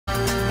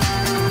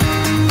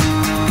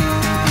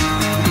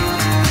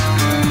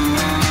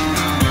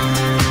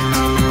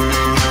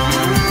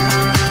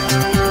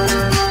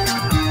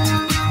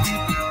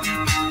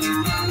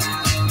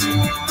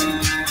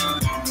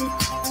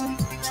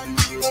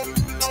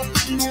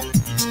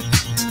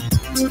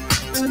Hello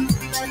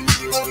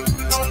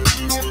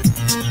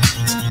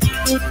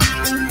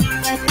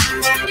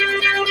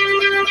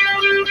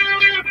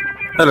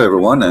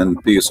everyone,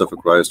 and peace of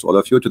Christ to all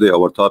of you. Today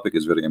our topic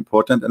is very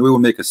important and we will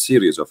make a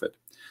series of it.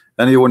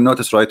 And you will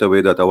notice right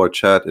away that our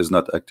chat is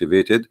not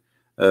activated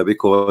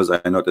because I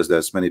noticed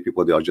there's many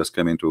people, they are just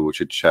coming to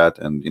chit chat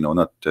and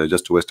not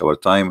just to waste our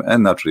time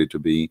and not really to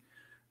be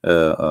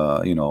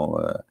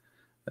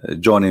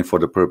joining for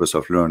the purpose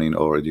of learning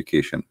or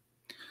education.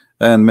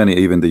 And many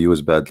even they use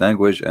bad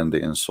language and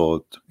they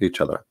insult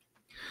each other.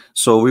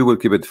 So we will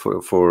keep it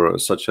for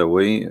such a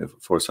way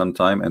for some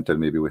time until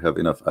maybe we have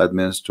enough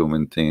admins to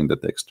maintain the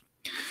text.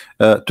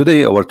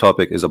 Today our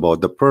topic is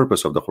about the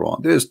purpose of the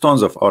Quran. There's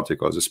tons of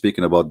articles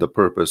speaking about the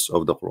purpose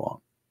of the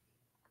Quran.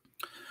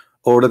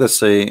 Or let us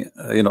say,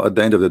 at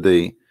the end of the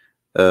day,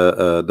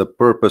 the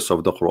purpose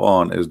of the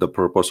Quran is the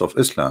purpose of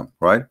Islam,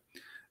 right?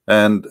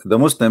 And the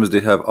Muslims,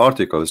 they have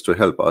articles to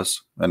help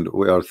us, and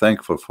we are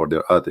thankful for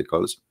their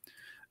articles.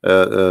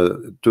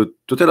 To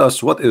tell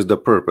us what is the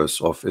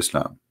purpose of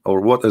Islam or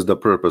what is the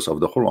purpose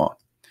of the Quran.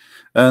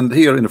 And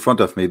here in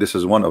front of me, this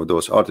is one of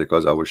those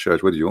articles. I will share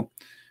it with you.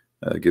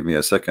 Give me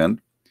a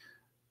second.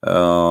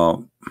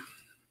 Mr.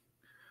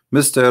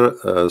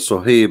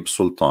 Sohaib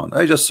Sultan.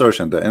 I just searched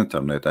in the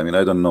internet. I mean,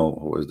 I don't know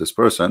who is this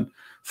person.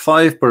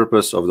 5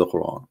 Purpose of the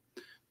Quran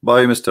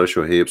by Mr.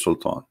 Sohaib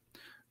Sultan.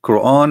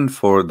 Quran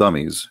for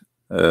Dummies.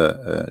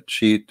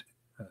 Cheat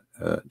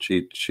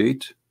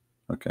sheet.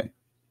 Okay.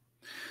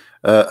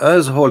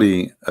 As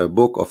holy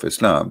book of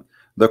Islam,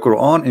 the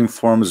Quran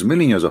informs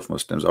millions of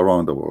Muslims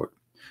around the world.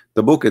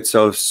 The book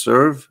itself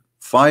serves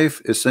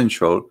 5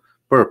 essential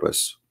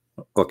purposes.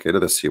 Okay,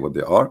 let us see what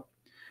they are.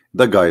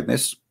 The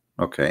guidance.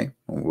 Okay,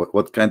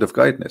 what kind of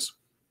guidance?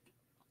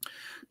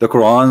 The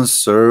Quran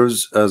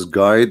serves as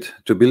guide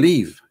to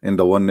believe in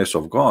the oneness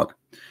of God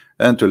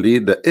and to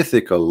lead the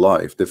ethical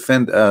life,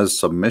 defend as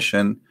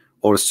submission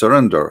or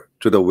surrender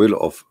to the will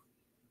of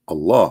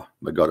Allah,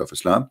 the God of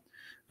Islam.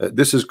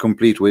 This is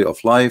complete way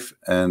of life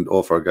and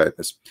offer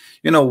guidance.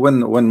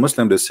 When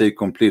Muslims they say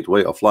complete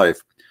way of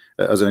life,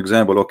 as an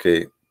example,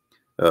 okay,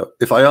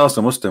 if I ask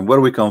a Muslim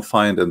where we can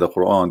find in the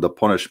Quran the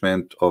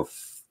punishment of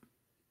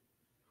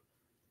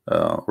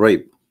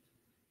rape,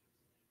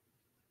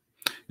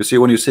 you see,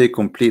 when you say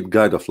complete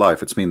guide of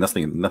life, it means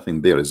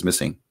nothing there is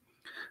missing.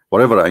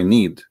 Whatever I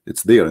need,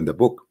 it's there in the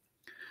book.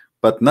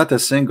 But not a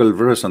single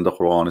verse in the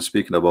Quran is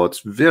speaking about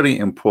very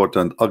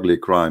important ugly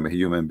crime a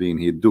human being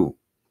he do.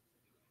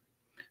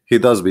 He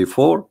does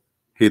before,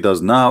 he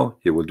does now,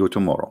 he will do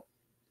tomorrow.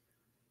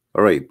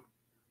 Rape.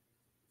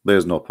 There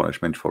is no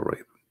punishment for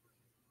rape.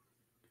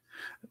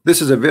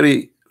 This is a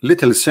very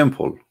little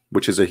simple,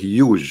 which is a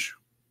huge.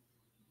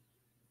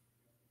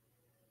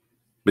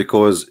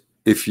 Because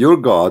if your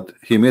God,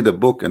 he made a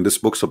book, and this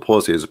book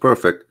supposedly is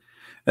perfect,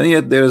 and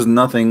yet there is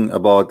nothing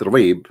about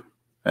rape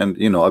and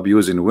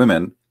abusing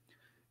women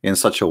in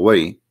such a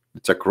way,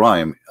 it's a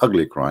crime,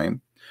 ugly crime,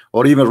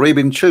 or even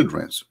raping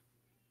children.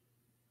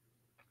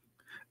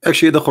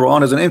 Actually, the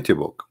Quran is an empty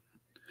book.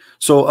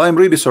 So I'm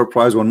really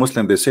surprised when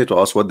Muslims they say to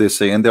us what they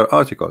say in their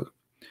article,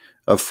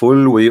 a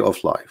full way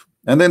of life.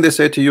 And then they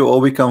say to you, oh,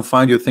 we can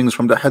find you things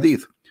from the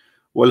hadith.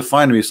 Well,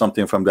 find me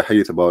something from the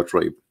hadith about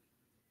rape.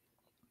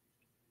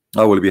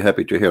 I will be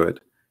happy to hear it.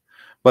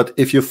 But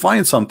if you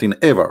find something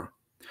ever,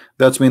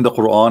 that means the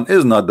Quran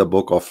is not the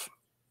book of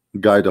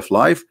guide of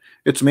life.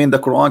 It means the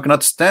Quran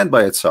cannot stand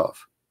by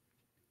itself.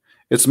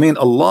 It means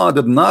Allah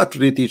did not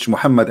really teach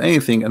Muhammad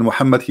anything, and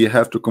Muhammad he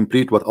have to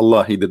complete what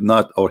Allah he did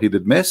not or he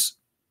did miss.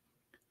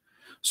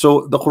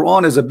 So the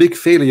Quran is a big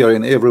failure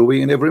in every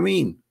way and every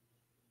mean.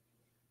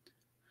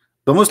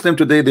 The Muslim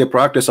today they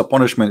practice a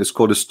punishment is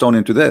called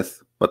stoning to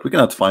death, but we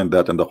cannot find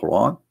that in the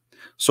Quran.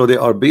 So they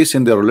are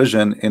basing their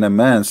religion in a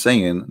man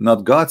saying,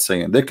 not God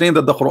saying. They claim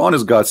that the Quran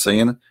is God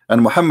saying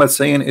and Muhammad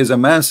saying is a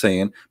man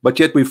saying, but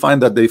yet we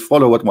find that they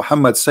follow what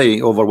Muhammad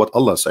say over what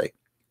Allah say.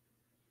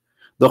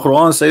 The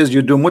Quran says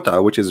you do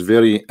mut'ah, which is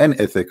very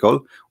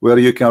unethical, where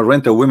you can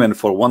rent a woman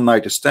for one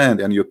night stand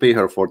and you pay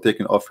her for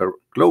taking off her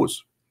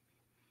clothes,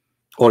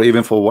 or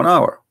even for 1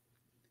 hour.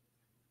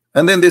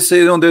 And then they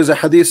say, there's a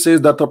hadith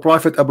says that the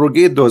Prophet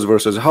abrogate those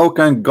verses. How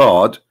can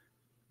God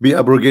be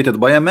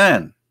abrogated by a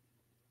man?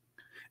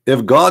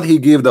 If God he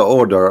gave the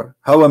order,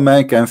 how a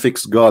man can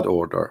fix God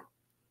order?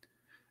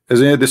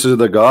 Isn't it? This is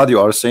the God you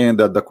are saying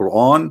that the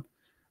Quran,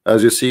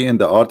 as you see in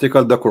the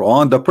article, the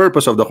Quran, the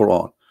purpose of the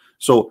Quran.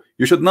 So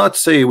you should not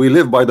say we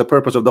live by the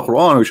purpose of the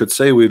Quran. We should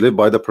say we live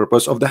by the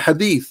purpose of the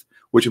hadith,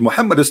 which is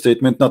Muhammad's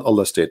statement, not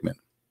Allah's statement.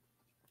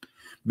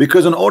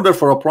 Because in order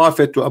for a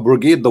prophet to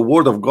abrogate the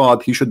word of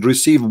God, he should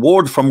receive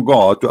word from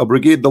God to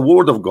abrogate the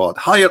word of God,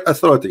 higher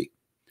authority.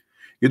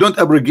 You don't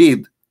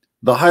abrogate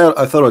the higher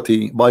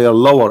authority by a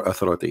lower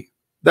authority.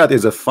 That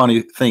is a funny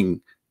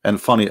thing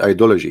and funny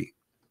ideology.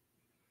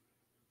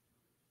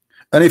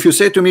 And if you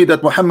say to me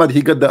that Muhammad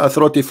he got the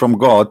authority from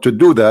God to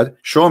do that,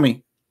 show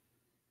me.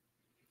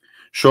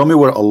 Show me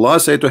where Allah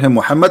said to him,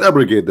 Muhammad,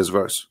 abrogate this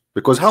verse.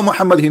 Because how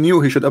Muhammad he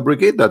knew he should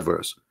abrogate that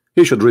verse?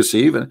 He should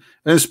receive an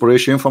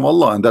inspiration from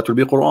Allah, and that will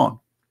be Quran.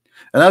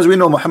 And as we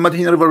know, Muhammad,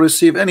 he never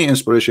received any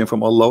inspiration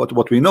from Allah.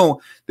 What we know,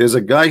 there's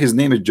a guy, his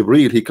name is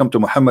Jibreel. He come to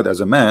Muhammad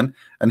as a man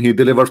and he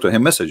delivered to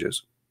him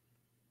messages.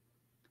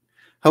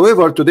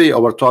 However, today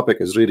our topic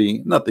is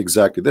really not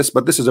exactly this,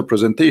 but this is a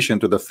presentation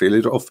to the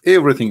failure of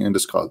everything in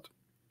this cult.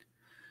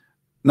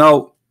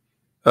 Now,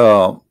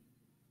 the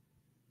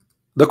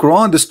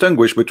Quran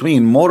distinguishes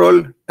between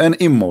moral and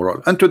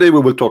immoral, and today we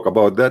will talk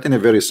about that in a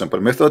very simple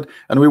method,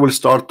 and we will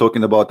start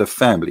talking about the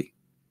family.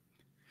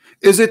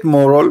 Is it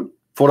moral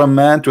for a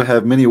man to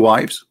have many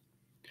wives?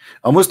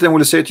 A Muslim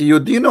will say to you,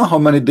 do you know how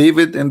many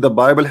David in the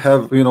Bible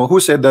have, you know, who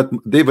said that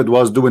David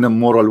was doing a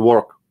moral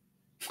work?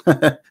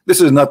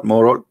 This is not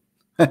moral.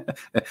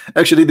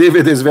 Actually,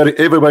 David is very,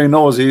 everybody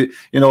knows he,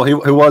 you know, he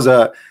was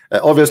a,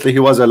 obviously he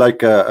was a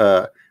like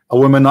a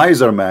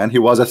womanizer man. He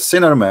was a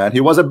sinner man.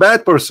 He was a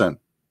bad person.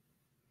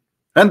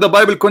 And the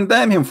Bible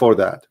condemned him for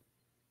that.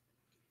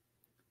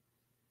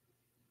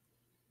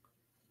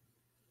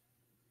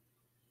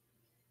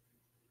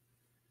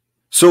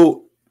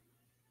 So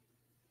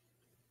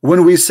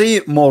when we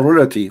say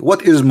morality,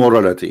 what is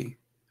morality?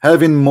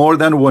 Having more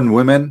than one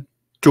woman,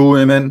 2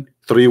 women,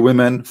 3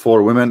 women,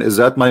 4 women, is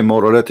that my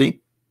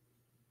morality?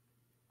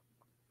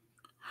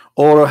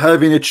 Or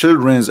having a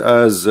children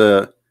as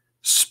a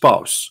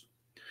spouse?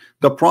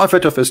 The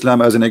Prophet of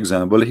Islam, as an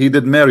example, he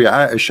did marry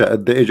Aisha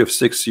at the age of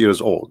 6 years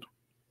old.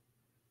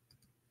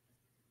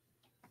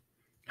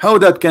 How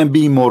that can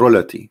be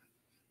morality?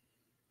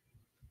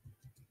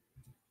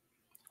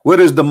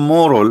 Where is the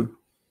moral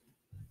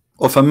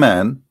of a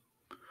man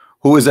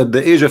who is at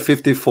the age of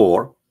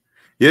 54,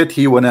 yet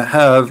he wanna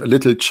have a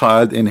little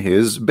child in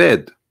his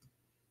bed?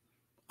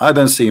 I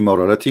don't see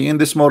morality in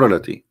this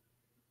morality.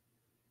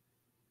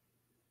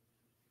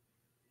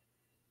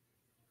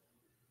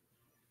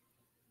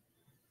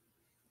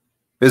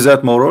 Is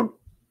that moral?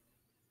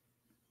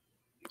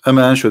 A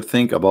man should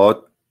think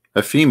about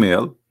a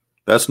female.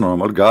 That's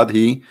normal. God,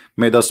 he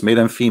made us male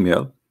and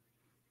female,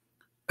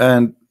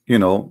 and you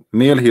know,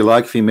 male, he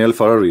like female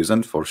for a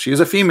reason, for she is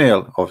a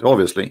female,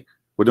 obviously.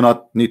 We do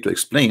not need to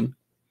explain.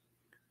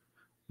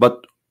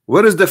 But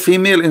where is the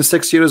female in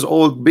 6 years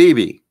old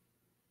baby?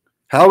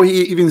 How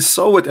he even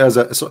saw it as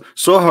a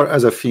saw her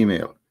as a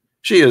female?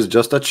 She is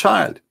just a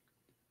child.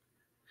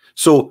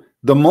 So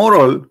the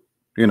moral,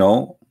 you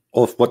know,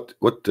 of what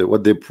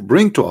they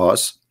bring to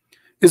us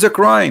is a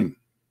crime.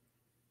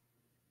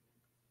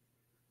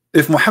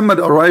 If Muhammad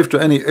arrived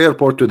to any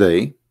airport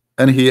today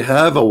and he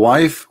have a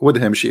wife with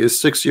him, she is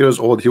 6 years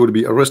old, he will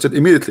be arrested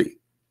immediately,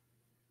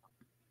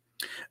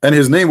 and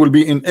his name will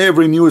be in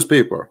every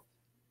newspaper.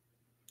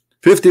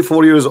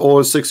 54 years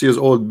old, 6 years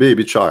old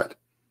baby child,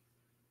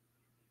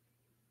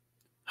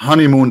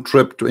 honeymoon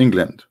trip to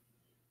England,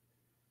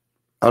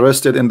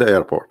 arrested in the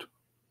airport.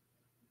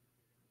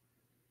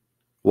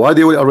 Why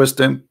they will arrest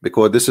him?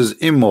 Because this is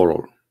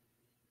immoral,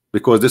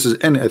 because this is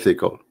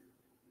unethical,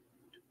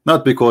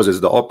 not because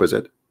it's the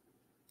opposite.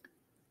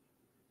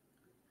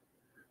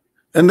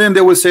 And then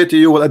they will say to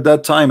you, well, at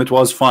that time it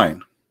was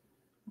fine.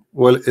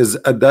 Well, is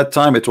at that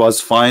time it was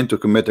fine to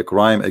commit a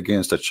crime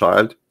against a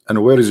child?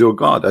 And where is your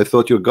God? I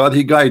thought your God,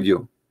 he guide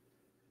you.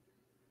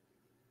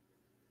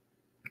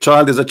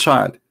 Child is a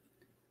child.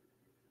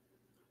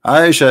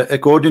 Aisha,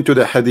 according to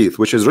the hadith,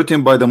 which is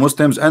written by the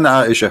Muslims, and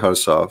Aisha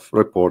herself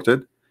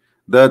reported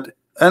that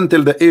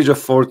until the age of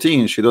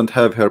 14 she don't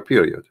have her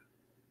period,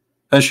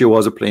 and she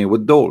was playing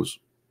with dolls.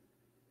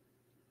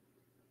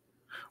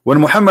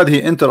 When Muhammad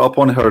he entered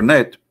upon her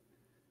net,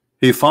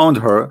 he found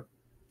her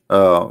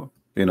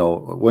you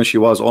know, when she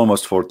was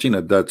almost 14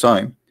 at that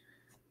time,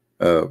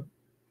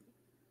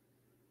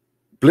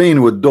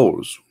 playing with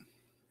dolls.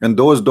 And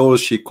those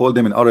dolls, she called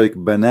them in Arabic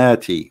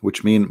banati,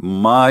 which mean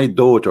my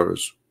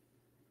daughters.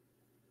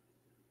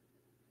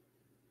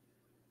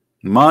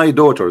 My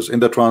daughters. In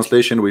the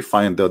translation we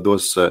find that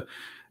those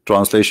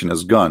translation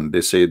is gone.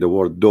 They say the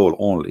word doll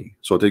only,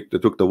 so they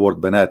took the word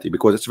banati,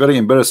 because it's very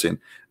embarrassing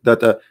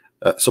that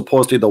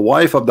supposedly the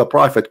wife of the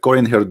Prophet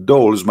calling her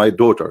dolls my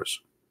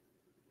daughters.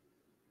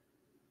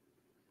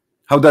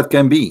 How that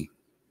can be?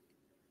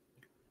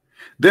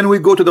 Then we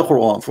go to the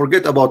Quran.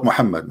 Forget about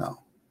Muhammad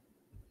now.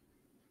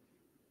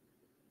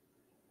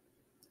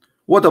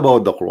 What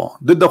about the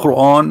Quran? Did the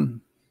Quran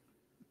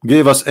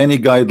give us any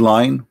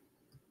guideline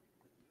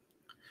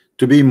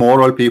to be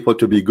moral people,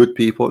 to be good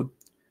people?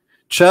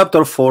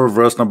 Chapter 4,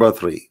 verse number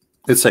 3.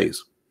 It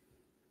says,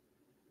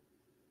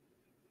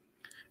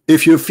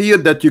 if you fear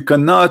that you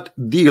cannot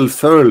deal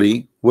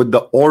fairly with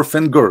the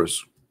orphan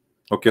girls.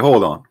 Okay,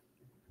 hold on.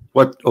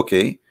 What?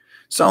 Okay,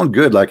 sound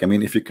good. Like, I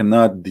mean, if you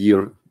cannot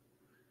deal,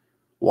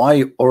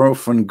 why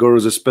orphan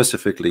girls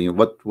specifically?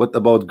 What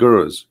about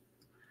girls?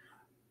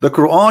 The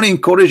Quran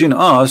encouraging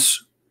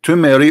us to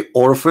marry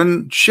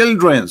orphan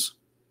children,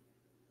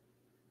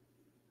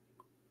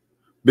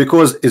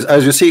 because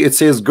as you see, it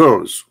says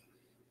girls.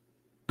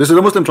 This is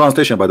a Muslim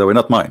translation, by the way,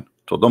 not mine.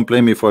 So don't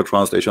blame me for a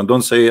translation.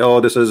 Don't say, oh,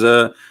 this is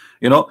a,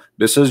 you know,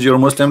 this is your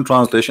Muslim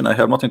translation. I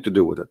have nothing to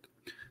do with it.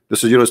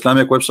 This is your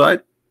Islamic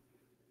website,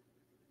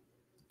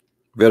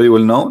 very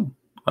well known.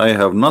 I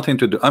have nothing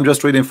to do. I'm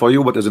just reading for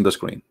you what is in the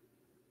screen.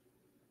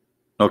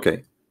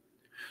 Okay.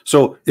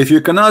 So if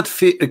you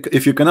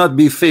cannot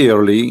be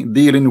fairly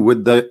dealing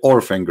with the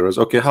orphan girls,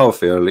 okay, how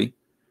fairly?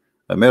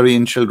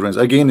 Marrying children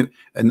again,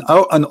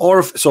 an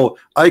orphan. So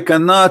I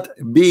cannot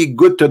be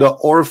good to the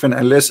orphan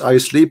unless I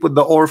sleep with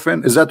the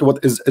orphan. Is that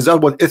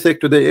what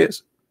ethic today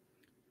is?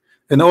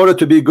 In order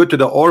to be good to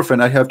the orphan,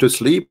 I have to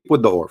sleep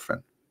with the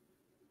orphan.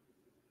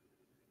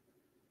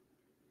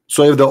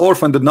 So if the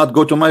orphan did not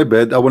go to my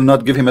bed, I will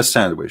not give him a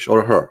sandwich,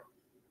 or her.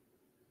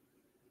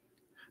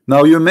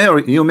 Now you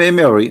may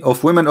marry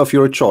of women of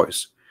your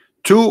choice,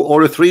 2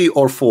 or 3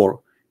 or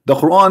 4. The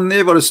Quran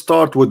never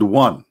start with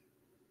 1.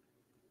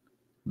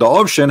 The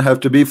option have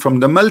to be from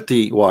the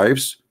multi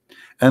wives,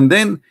 and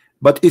then,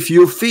 but if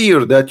you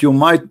fear that you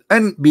might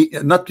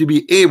not to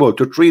be able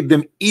to treat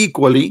them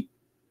equally,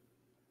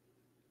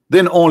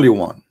 then only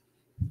 1.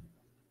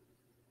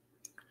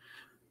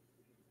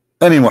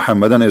 Any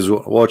Muhammadan is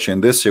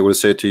watching this, he will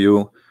say to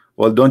you,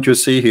 well, don't you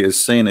see he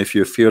is saying if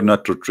you fear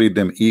not to treat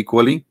them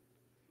equally?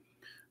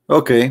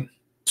 Okay,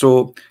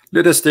 so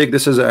let us take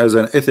this as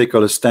an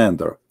ethical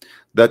standard,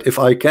 that if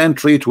I can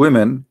treat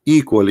women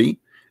equally,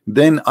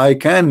 then I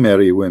can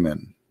marry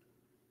women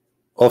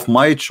of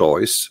my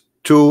choice,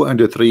 2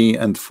 and 3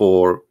 and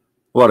 4,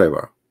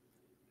 whatever.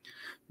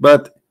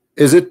 But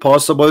is it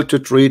possible to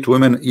treat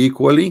women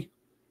equally?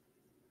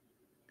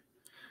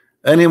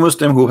 Any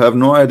Muslim who have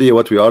no idea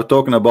what we are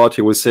talking about,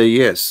 he will say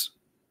yes.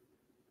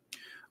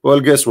 Well,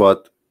 guess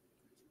what?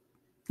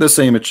 The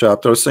same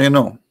chapter say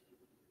no.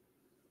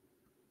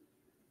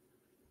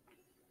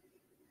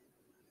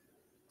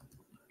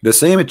 The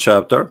same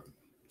chapter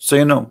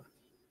say no.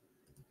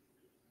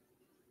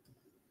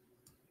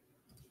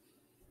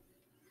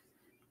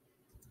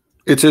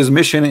 It is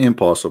mission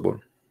impossible.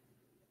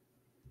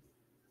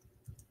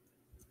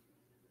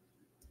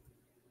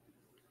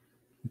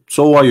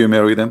 So why you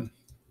marry them?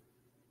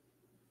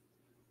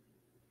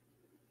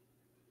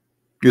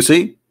 You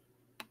see,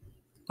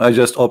 I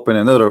just open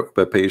another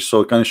page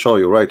so I can show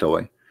you right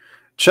away.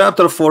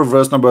 Chapter 4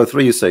 verse number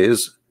 3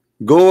 says,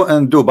 go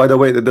and do. By the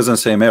way, it doesn't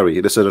say marry.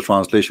 This is a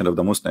translation of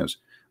the Muslims.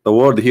 The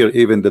word here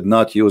even did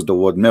not use the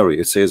word marry.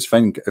 It says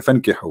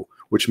fankihu,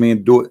 which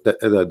means do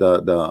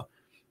the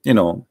you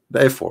know,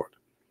 the effort,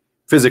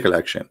 physical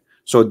action.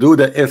 So do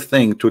the F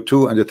thing to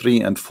 2 and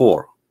 3 and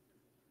 4.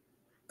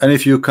 And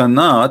if you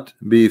cannot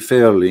be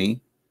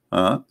fairly,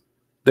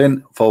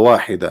 then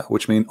fawahida,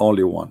 which means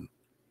only 1.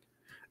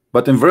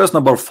 But in verse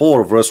number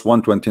 4, verse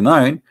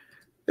 129,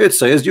 it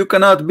says you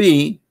cannot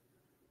be,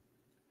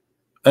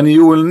 and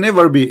you will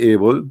never be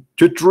able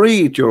to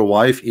treat your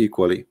wife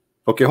equally.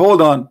 Okay,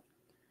 hold on.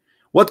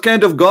 What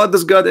kind of God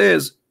this God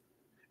is?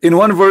 In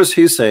one verse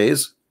he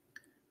says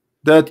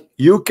that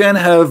you can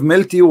have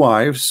multi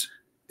wives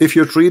if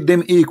you treat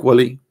them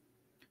equally.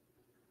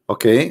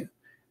 Okay,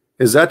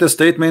 is that a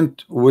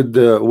statement with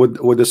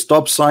the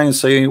stop sign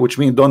saying, which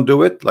means don't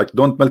do it, like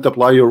don't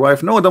multiply your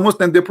wife? No, the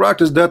Muslim, they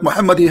practice that.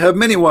 Muhammad, he have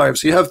many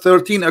wives. He have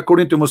 13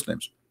 according to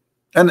Muslims,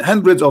 and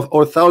hundreds of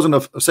or thousands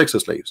of sex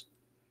slaves.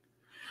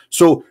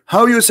 So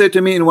how you say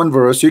to me in one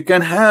verse you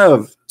can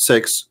have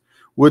sex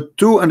with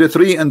 2 and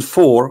 3 and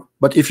 4,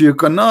 but if you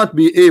cannot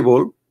be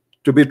able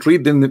to be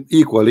treated them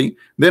equally,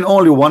 then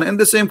only 1. In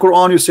the same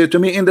Quran you say to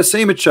me in the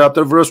same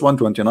chapter verse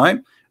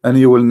 129, and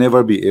you will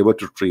never be able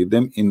to treat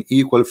them in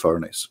equal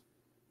fairness.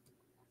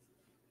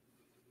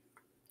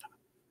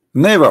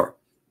 Never.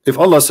 If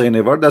Allah say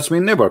never, that's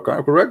mean never.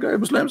 Correct,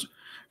 Muslims?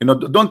 You know,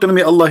 don't tell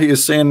me Allah he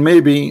is saying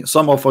maybe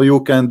some of you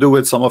can do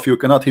it, some of you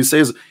cannot. He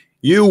says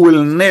you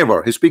will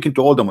never. He's speaking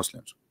to all the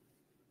Muslims.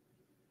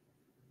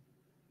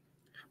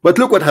 But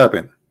look what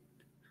happened.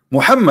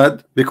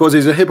 Muhammad, because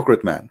he's a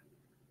hypocrite man,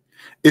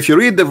 if you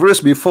read the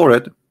verse before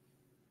it,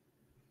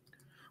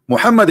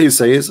 Muhammad, he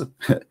says,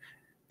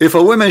 if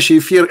a woman she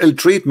fear ill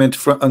treatment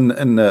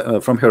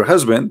from her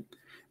husband,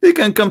 they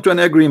can come to an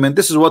agreement.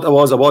 This is what I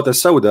was about a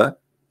Sauda,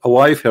 a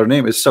wife, her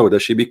name is Sauda.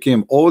 She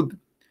became old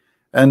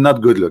and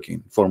not good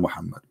looking for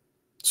Muhammad.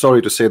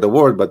 Sorry to say the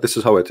word, but this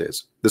is how it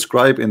is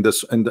described in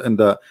this in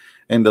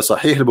the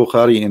Sahih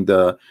al-Bukhari, in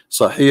the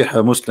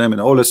Sahih Muslim, and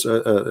all this,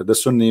 the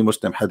Sunni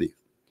Muslim hadith.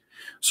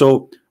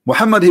 So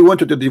Muhammad, he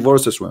wanted to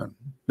divorce this woman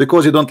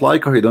because he don't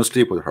like her, he don't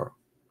sleep with her.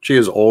 She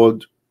is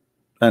old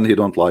and he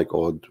don't like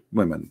old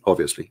women,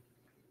 obviously.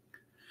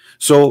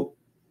 So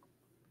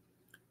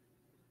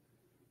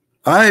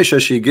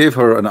Aisha, she gave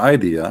her an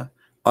idea.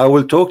 I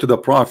will talk to the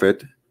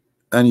Prophet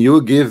and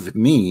you give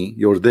me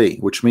your day,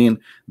 which means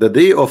the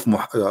day of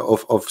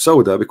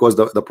Sauda, because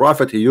the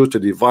Prophet, he used to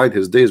divide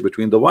his days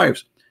between the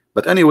wives.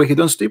 But anyway, he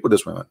don't sleep with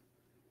this woman.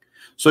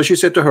 So she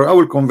said to her, I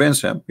will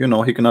convince him, you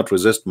know, he cannot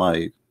resist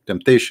my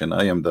temptation.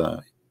 I am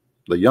the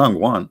young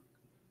one,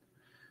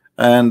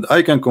 and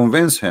I can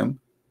convince him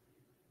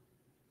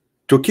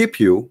to keep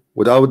you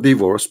without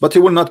divorce, but he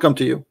will not come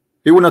to you.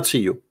 He will not see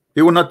you.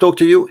 He will not talk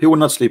to you. He will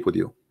not sleep with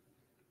you.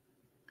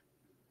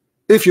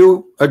 If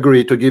you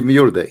agree to give me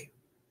your day.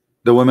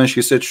 The woman,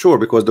 she said sure,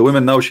 because the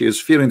woman now she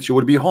is fearing she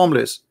will be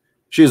homeless.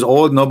 She is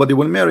old, nobody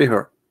will marry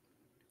her.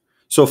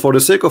 So for the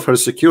sake of her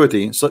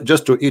security, so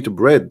just to eat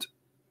bread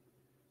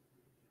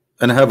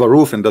and have a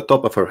roof in the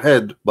top of her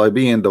head by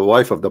being the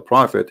wife of the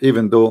prophet,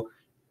 even though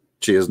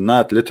she is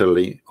not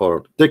literally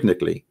or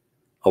technically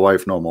a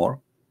wife no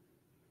more.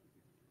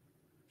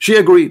 She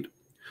agreed.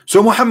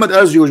 So Muhammad,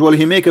 as usual,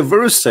 he make a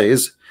verse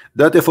says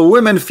that if a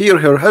woman fear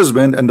her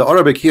husband, and the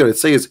Arabic here it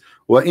says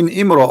وَإِنْ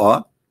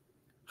إِمْرَأَ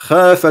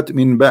خَافَتْ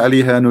مِنْ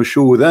بَعْلِهَا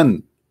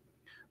نُشُوذًا.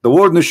 The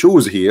word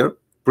nushuz here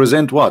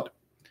present what?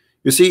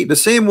 You see, the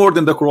same word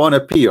in the Quran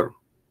appear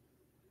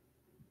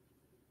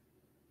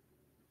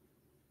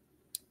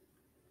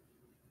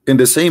in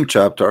the same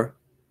chapter,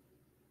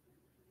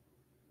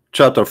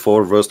 chapter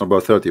 4, verse number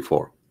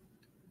 34.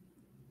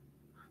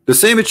 The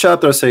same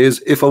chapter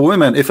says if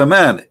a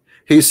man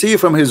he see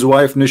from his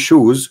wife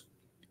nushuz,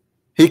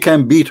 he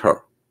can beat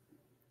her.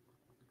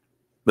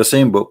 The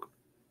same book.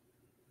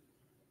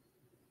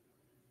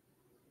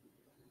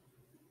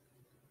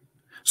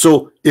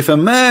 So if a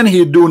man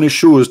he do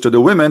nushuz to the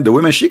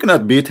women she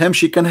cannot beat him.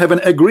 She can have an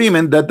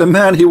agreement that the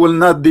man he will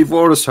not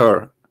divorce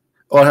her,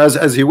 or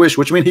as he wish,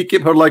 which means he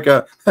keep her like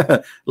a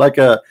like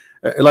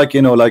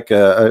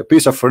a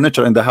piece of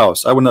furniture in the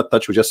house. I will not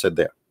touch. We just sit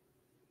there.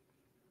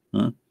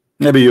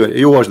 Maybe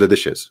you wash the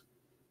dishes.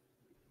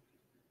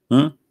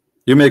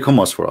 You make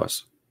hummus for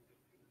us.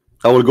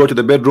 I will go to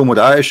the bedroom with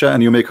Aisha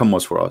and you make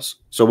hummus for us.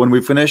 So when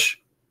we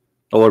finish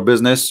our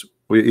business,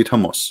 we eat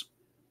hummus.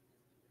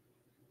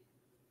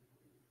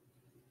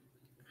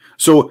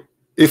 So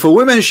if a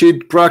woman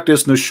should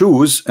practice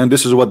nushuz, and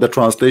this is what the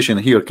translation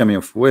here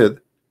coming with,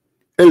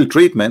 ill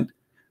treatment,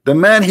 the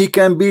man he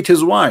can beat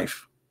his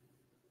wife.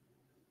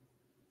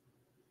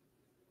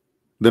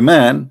 The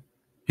man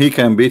he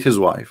can beat his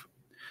wife.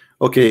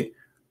 Okay,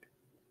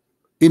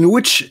 in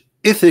which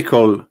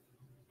ethical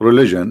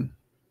religion,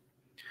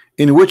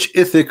 in which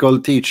ethical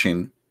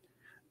teaching,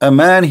 a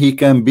man he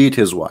can beat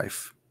his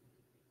wife?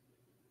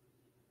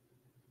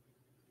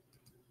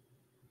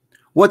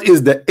 What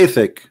is the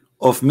ethic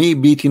of me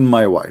beating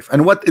my wife,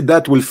 and what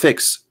that will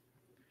fix?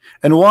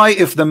 And why,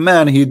 if the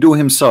man he do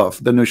himself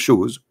the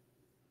nushuz,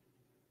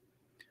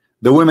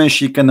 the woman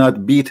she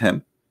cannot beat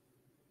him?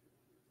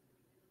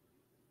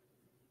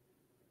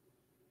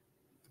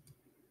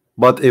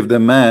 But if the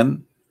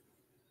man,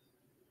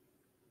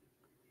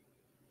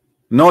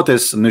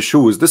 notice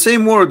nushuz, the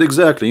same word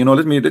exactly, you know,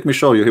 let me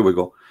show you. Here we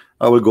go.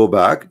 I will go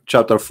back,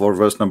 chapter 4,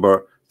 verse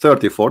number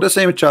 34, the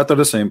same chapter,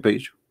 the same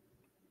page,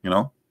 you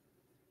know,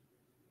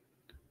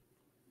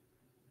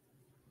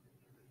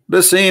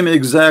 the same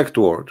exact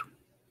word.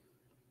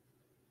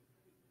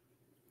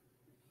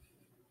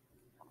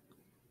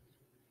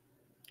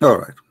 All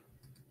right.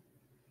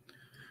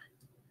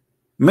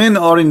 Men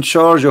are in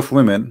charge of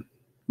women,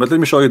 but let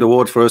me show you the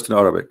word first in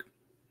Arabic.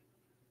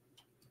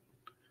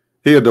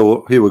 Here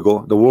we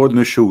go. The word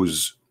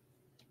nushuz.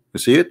 You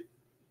see it?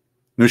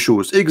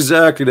 Nushuz.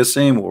 Exactly the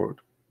same word.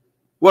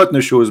 What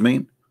nushuz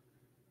mean?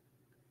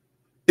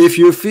 If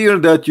you fear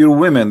that your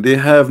women they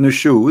have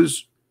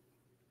nushuz,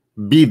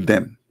 beat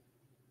them.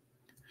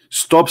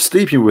 Stop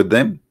sleeping with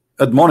them,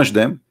 admonish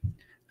them,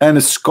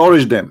 and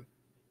scourge them.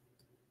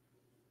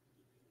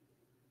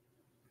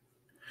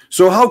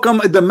 So how come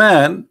the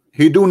man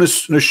he do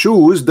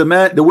nushuz,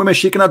 the woman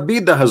she cannot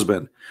beat the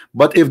husband,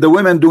 but if the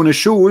women do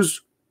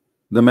nushuz,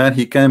 the man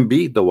he can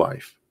beat the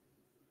wife?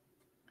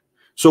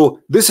 So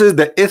this is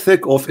the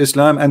ethic of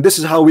Islam, and this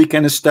is how we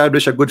can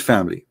establish a good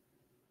family.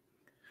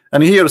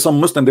 And here some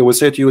Muslim they will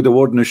say to you the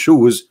word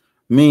nushuz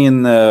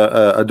mean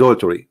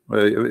adultery.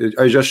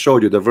 I just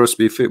showed you the verse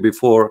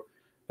before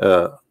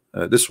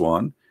this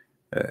one.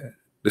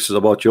 This is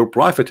about your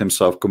prophet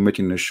himself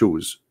committing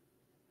nushuz.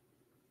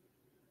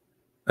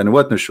 And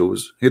what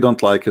nushuz? He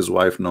don't like his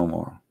wife no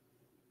more.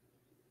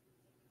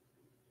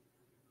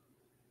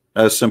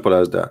 As simple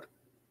as that.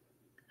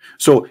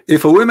 So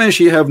if a woman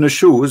she have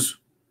nushuz,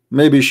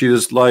 maybe she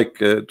just like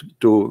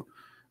to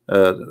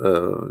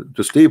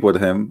sleep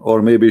with him,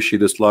 or maybe she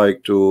just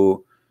like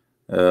to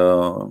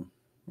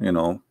you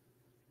know,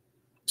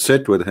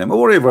 sit with him,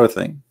 or whatever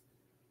thing,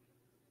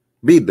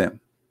 beat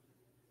them.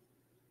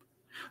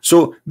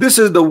 So this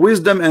is the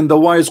wisdom and the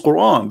wise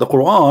Quran. The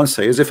Quran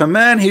says if a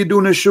man he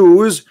do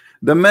nushuz,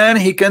 the man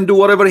he can do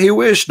whatever he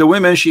wish. The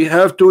women she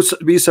have to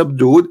be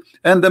subdued,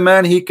 and the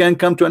man he can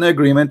come to an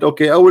agreement.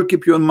 Okay, I will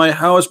keep you in my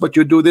house, but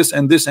you do this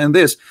and this and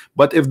this.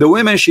 But if the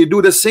women she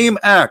do the same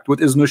act with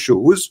his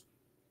nushuz,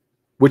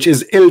 which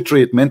is ill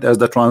treatment, as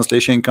the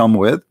translation come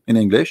with in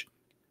English,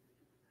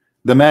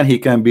 the man he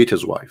can beat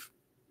his wife.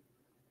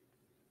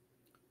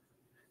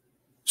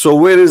 So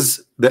where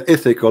is the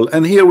ethical?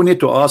 And here we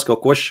need to ask a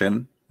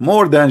question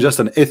more than just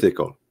an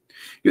ethical.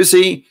 You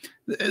see,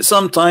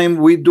 sometimes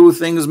we do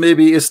things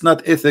maybe it's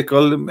not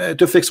ethical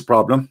to fix a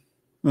problem.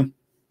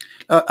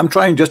 I'm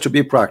trying just to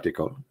be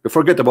practical.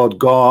 Forget about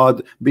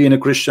God, being a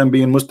Christian,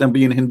 being Muslim,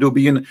 being Hindu,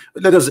 being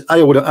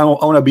I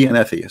want to be an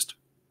atheist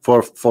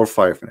for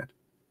 5 minutes.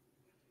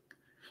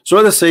 So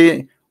let us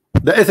say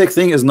the ethic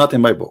thing is not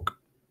in my book,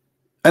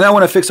 and I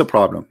want to fix a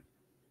problem.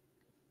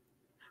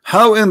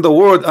 How in the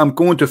world I'm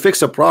going to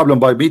fix a problem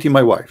by beating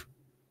my wife?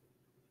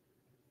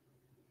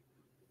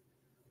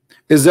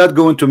 Is that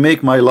going to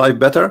make my life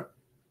better?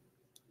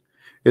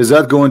 Is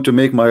that going to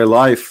make my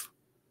life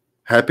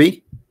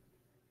happy?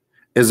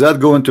 Is that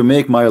going to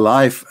make my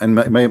life and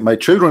my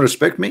children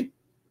respect me?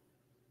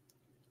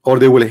 Or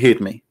they will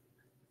hate me?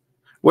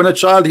 When a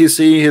child he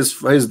see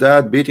his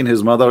dad beating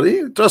his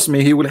mother, trust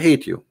me, he will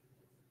hate you.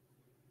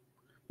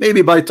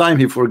 Maybe by time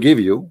he forgive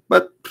you,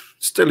 but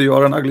still you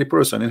are an ugly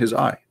person in his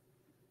eye.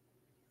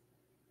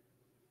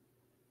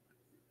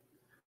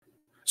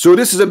 So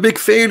this is a big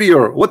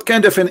failure. What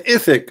kind of an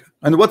ethic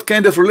and what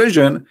kind of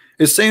religion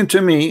is saying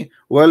to me,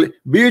 well,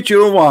 beat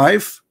your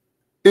wife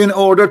in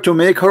order to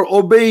make her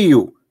obey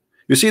you?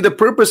 You see, the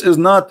purpose is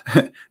not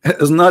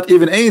is not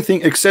even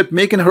anything except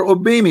making her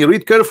obey me.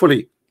 Read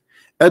carefully.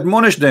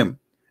 Admonish them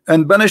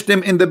and banish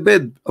them in the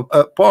bed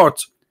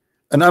part.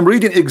 And I'm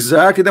reading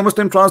exactly the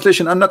Muslim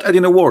translation. I'm not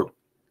adding a word.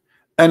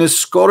 And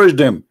scourge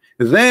them.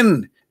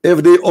 Then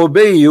if they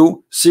obey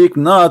you, seek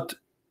not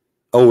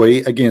a way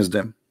against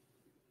them.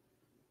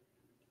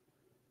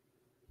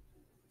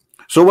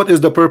 So what is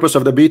the purpose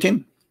of the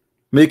beating?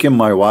 Making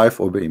my wife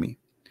obey me.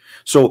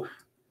 So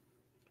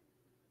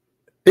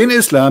in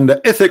Islam,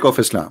 the ethic of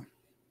Islam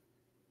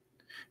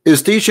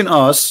is teaching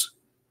us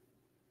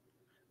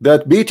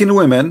that beating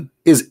women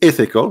is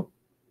ethical,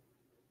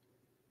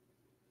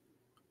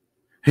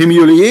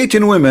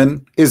 humiliating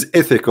women is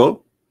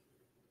ethical,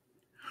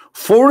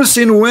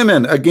 forcing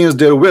women against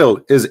their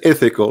will is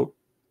ethical.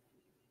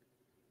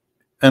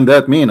 And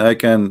that means I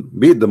can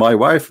beat my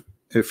wife.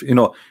 If you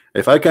know,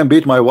 if I can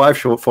beat my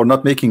wife for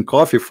not making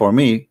coffee for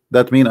me,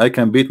 that means I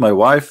can beat my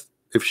wife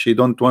if she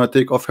don't want to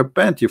take off her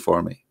panty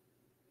for me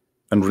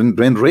and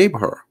then rape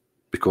her,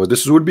 because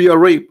this would be a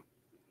rape.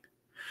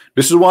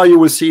 This is why you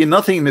will see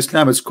nothing in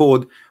Islam is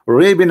called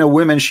raping a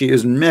woman she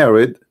is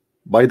married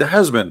by the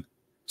husband.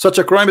 Such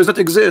a crime does not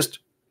exist,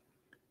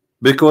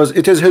 because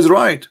it is his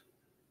right.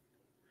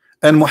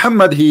 And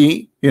Muhammad,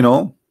 he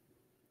taught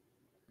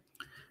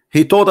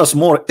us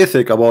more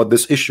ethic about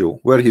this issue,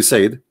 where he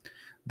said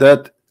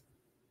that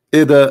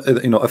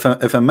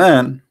if a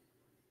man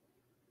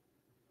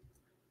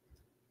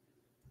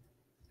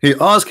he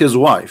asked his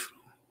wife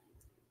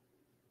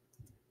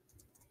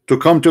to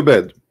come to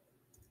bed,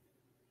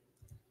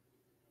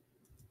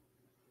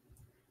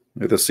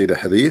 let us see the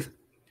hadith,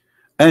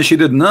 and she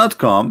did not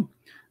come,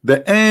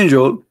 the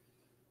angels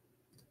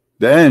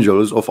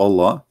of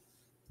Allah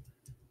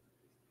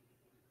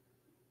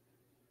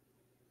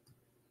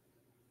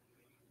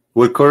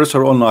will curse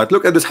her all night.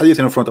 Look at this hadith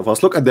in front of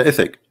us. Look at the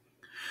ethic.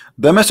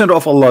 The Messenger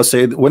of Allah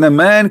said, when a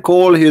man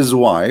call his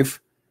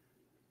wife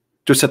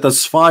to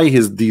satisfy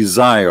his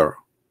desire,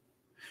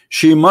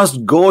 she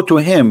must go to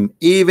him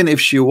even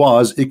if she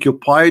was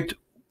occupied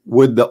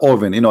with the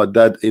oven. You know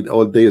that in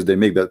old days they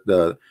make that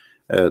the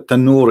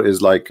tanur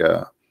is like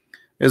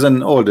is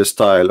an old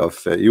style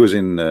of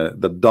using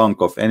the dung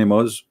of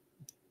animals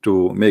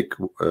to make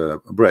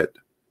bread.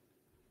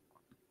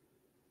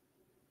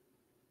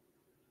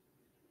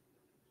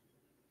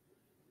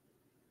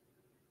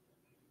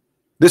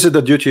 This is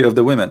the duty of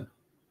the women.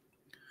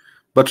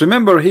 But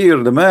remember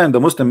here, the man, the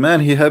Muslim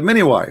man, he had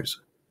many wives.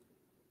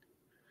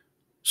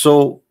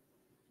 So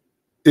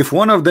if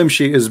one of them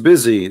she is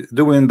busy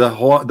doing the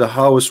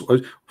house,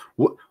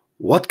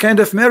 what kind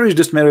of marriage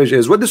this marriage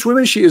is? What this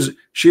woman she is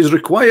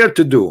required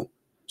to do?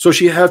 So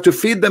she have to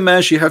feed the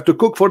man, she have to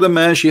cook for the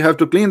man, she have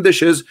to clean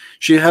dishes,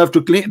 she have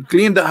to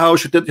clean the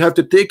house, she have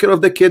to take care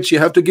of the kids, she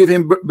have to give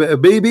him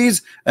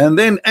babies, and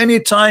then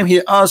anytime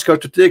he asks her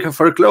to take off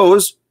her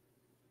clothes,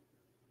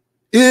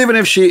 even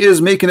if she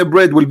is making a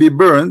bread will be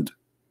burned,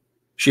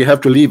 she have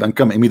to leave and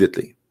come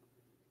immediately.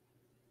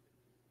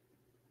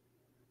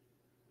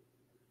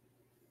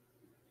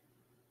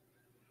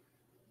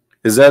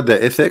 Is that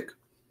the ethic?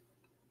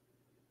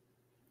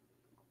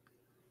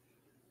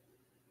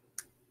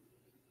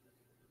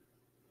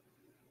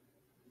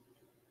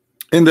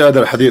 In the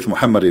other hadith,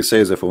 Muhammad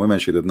says if a woman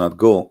she did not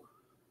go,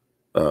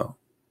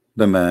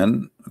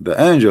 the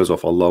angels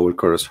of Allah will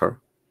curse her.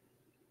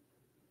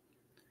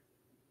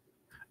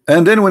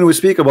 And then when we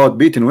speak about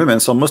beating women,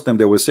 some Muslim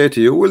they will say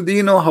to you, well, do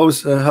you know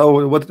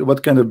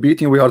what kind of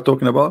beating we are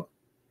talking about?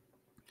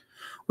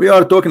 We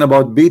are talking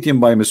about beating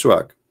by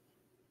miswak.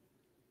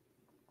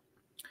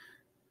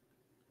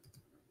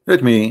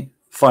 Let me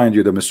find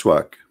you the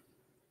miswak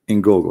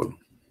in Google,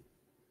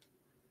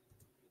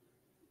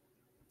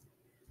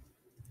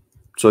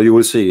 so you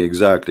will see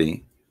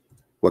exactly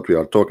what we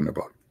are talking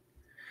about.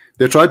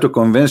 They try to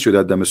convince you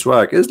that the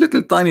miswak is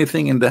little tiny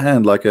thing in the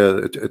hand like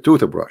a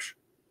toothbrush.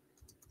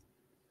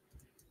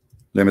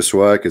 The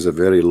miswak is a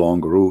very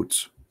long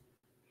root,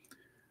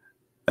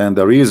 and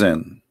the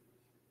reason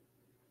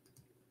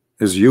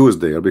is used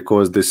there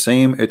because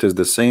it is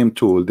the same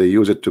tool they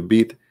use it to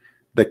beat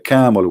the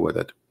camel with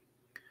it.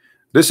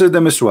 This is the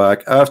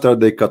miswak after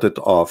they cut it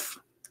off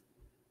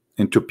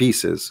into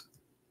pieces.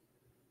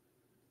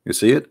 You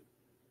see it?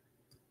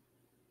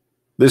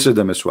 This is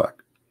the miswak.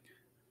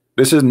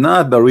 This is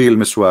not the real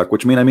miswak,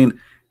 which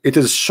mean it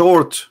is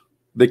short.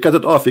 They cut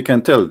it off, you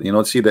can tell,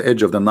 see the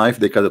edge of the knife,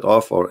 they cut it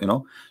off, or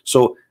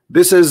so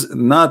this is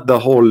not the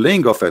whole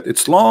length of it,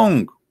 it's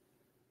long.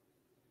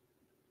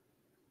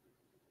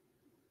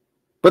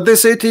 But they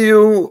say to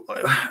you,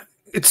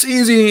 it's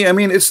easy. I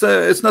mean, it's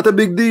not a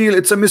big deal.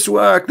 It's a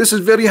miswak. This is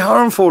very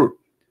harmful.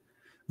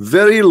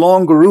 Very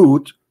long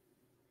root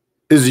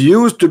is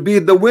used to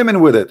beat the women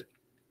with it.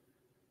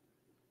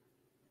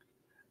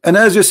 And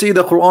as you see,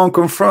 the Quran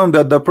confirmed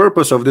that the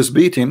purpose of this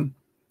beating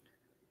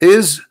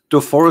is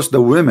to force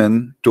the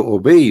women to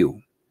obey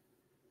you,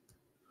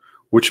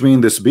 which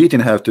means this beating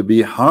have to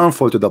be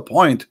harmful to the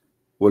point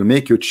will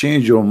make you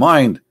change your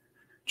mind,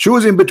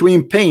 choosing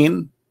between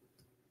pain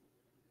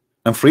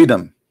and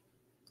freedom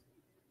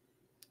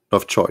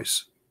of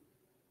choice.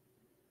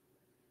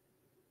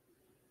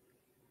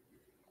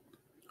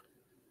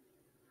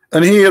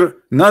 And here,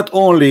 not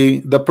only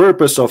the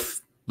purpose of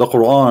the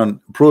Quran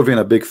proving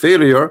a big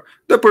failure,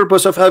 the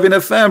purpose of having a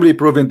family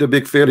proving the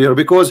big failure,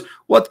 because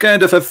what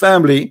kind of a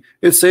family?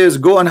 It says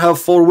go and have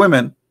 4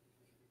 women.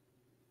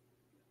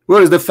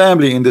 Where is the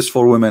family in this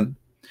 4 women?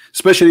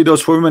 Especially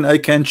those 4 women, I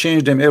can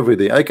change them every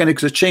day. I can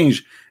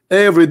exchange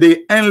every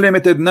day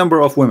unlimited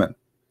number of women.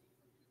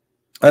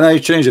 And I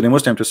changed it in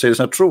Muslim to say it's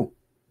not true.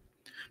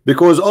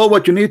 Because all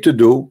what you need to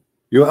do,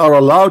 you are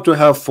allowed to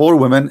have 4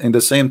 women in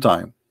the same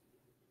time.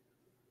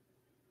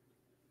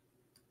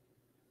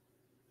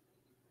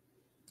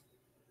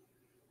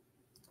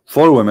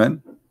 Four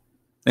women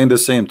in the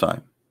same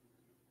time.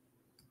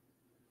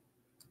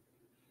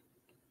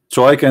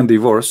 So I can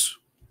divorce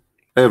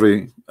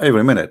every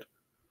minute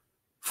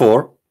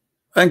 4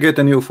 and get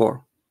a new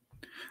 4.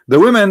 The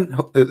women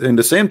in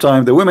the same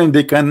time, the women,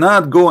 they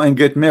cannot go and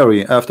get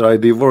married after I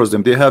divorce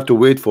them. They have to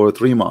wait for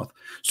 3 months.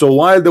 So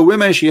while the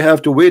women, she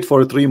have to wait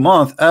for 3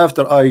 months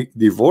after I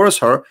divorce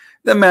her,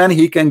 the man,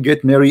 he can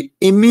get married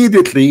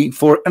immediately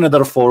for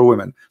another 4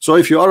 women. So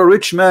if you are a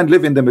rich man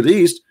live in the Middle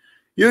East,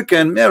 you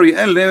can marry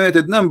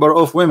unlimited number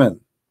of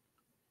women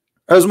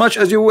as much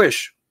as you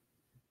wish,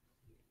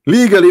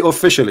 legally,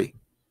 officially,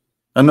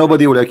 and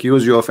nobody will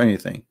accuse you of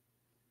anything.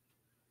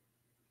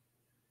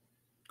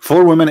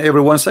 4 women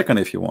every 1 second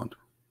if you want,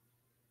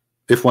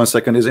 if 1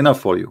 second is enough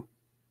for you.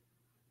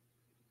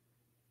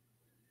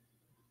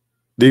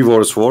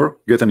 Divorce 4,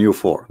 get a new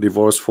 4.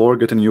 Divorce 4,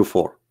 get a new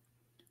 4.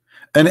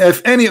 And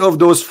if any of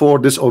those 4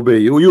 disobey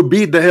you, you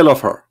beat the hell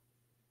of her.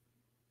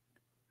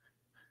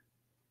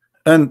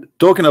 And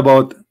talking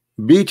about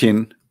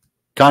beating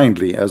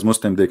kindly, as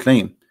Muslims they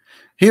claim,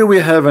 here we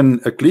have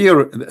a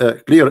clear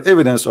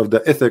evidence of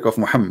the ethic of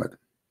Muhammad.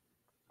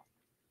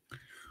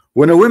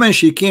 When a woman,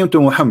 she came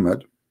to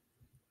Muhammad,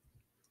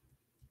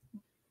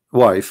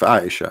 wife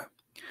Aisha,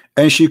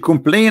 and she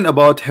complained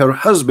about her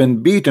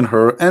husband beating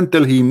her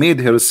until he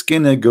made her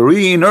skin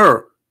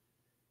greener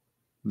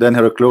than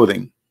her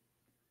clothing.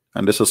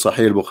 And this is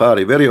Sahih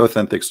Bukhari, very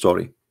authentic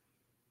story.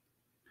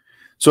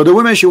 So the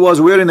woman, she was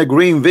wearing a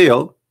green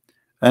veil,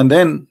 and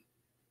then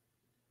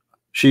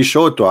she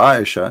showed to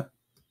Aisha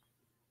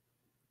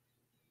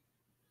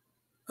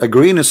a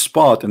green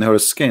spot in her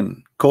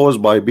skin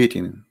caused by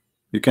beating.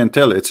 You can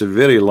tell it's a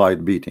very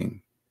light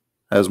beating,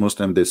 as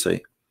Muslims they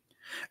say.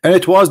 And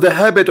it was the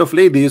habit of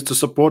ladies to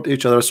support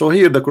each other. So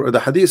here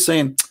the hadith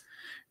saying,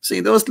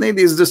 see, those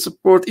ladies, they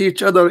support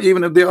each other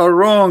even if they are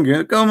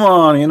wrong. Come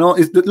on, you know,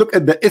 look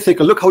at the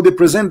ethical, look how they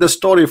present the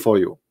story for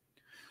you.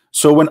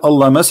 So when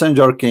Allah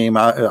Messenger came,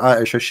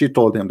 Aisha, she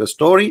told him the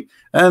story,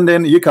 and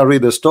then you can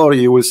read the story.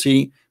 You will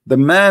see the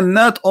man,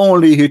 not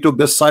only he took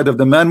the side of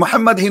the man,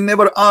 Muhammad, he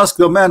never asked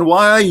the man,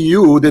 why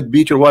you did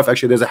beat your wife.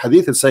 Actually, there's a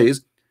hadith that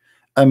says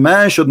a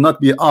man should not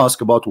be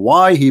asked about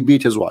why he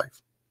beat his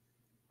wife.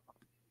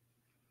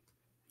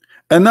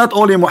 And not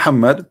only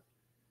Muhammad,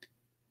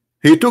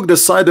 he took the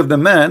side of the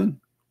man,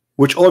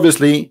 which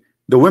obviously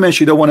the women,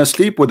 she don't want to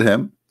sleep with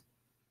him,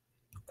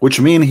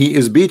 which means he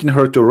is beating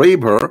her to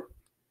rape her.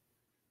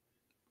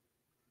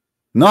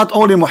 Not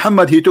only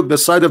Muhammad, he took the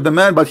side of the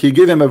man, but he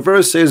gave him a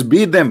verse says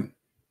beat them.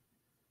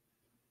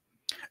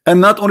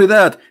 And not only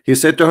that, he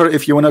said to her,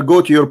 if you want to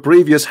go to your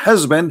previous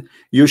husband,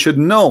 you should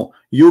know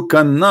you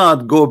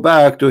cannot go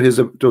back to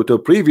his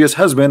previous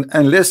husband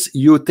unless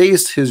you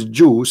taste his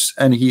juice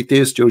and he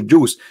tastes your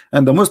juice.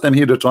 And the Muslim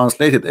here to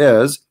translate it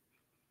as,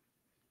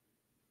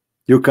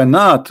 you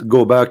cannot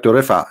go back to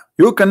Rifa.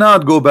 You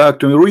cannot go back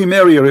to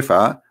remarry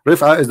Rifa.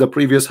 Rifa is the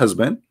previous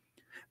husband,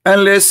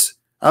 unless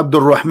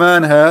Abdul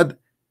Rahman had,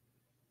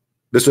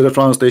 this is the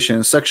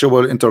translation,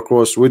 sexual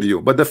intercourse with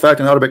you. But the fact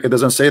in Arabic, it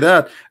doesn't say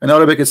that. In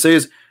Arabic, it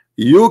says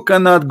you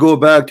cannot go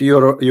back to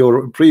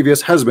your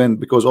previous husband,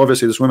 because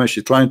obviously this woman,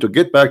 she's trying to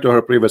get back to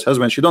her previous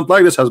husband. She don't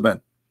like this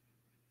husband.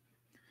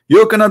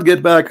 You cannot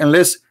get back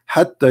unless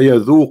حتى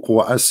يذوق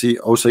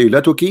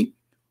عسيلتك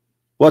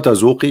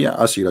وتذوقي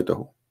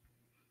عسيلته.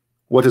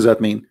 What does that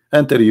mean?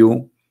 Until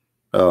you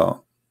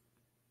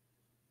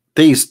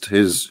taste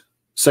his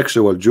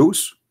sexual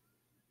juice,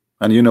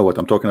 and you know what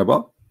I'm talking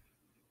about.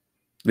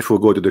 If we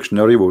go to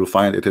dictionary, we will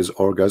find it is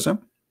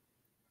orgasm.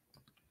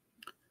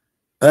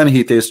 And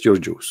he tastes your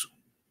juice.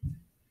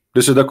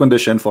 This is the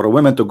condition for a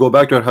woman to go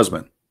back to her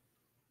husband.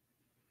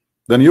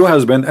 The new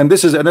husband, and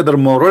this is another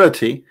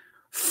morality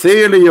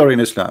failure in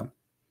Islam.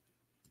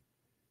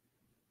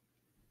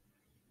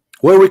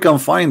 Where we can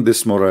find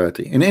this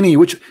morality in any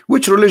which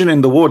religion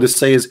in the world it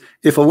says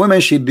if a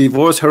woman she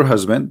divorce her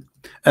husband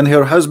and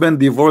her husband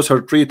divorce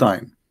her 3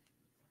 times,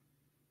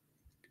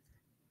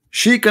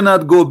 she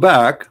cannot go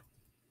back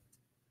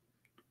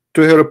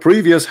to her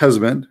previous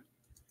husband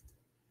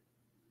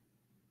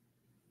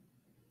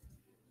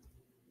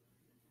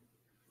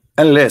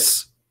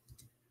unless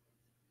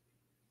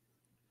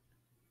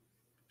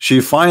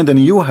she find a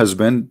new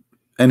husband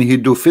and he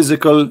do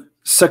physical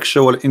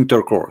sexual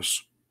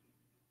intercourse.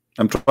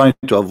 I'm trying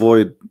to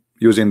avoid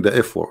using the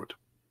F word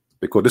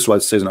because this is what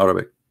it says in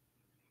Arabic.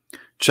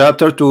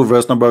 Chapter 2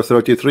 verse number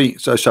 33.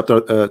 So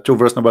chapter 2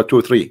 verse number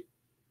 2-3.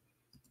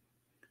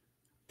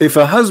 If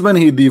a husband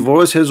he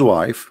divorced his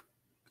wife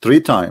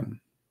 3 times,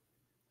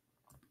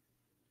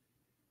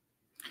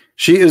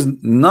 she is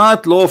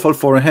not lawful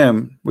for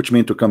him, which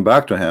means to come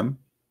back to him,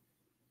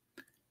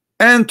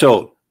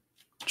 until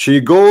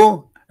she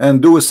go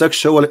and do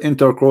sexual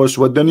intercourse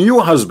with the new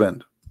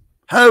husband.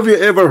 Have you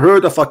ever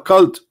heard of a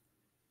cult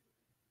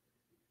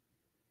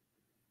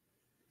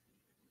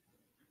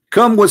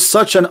come with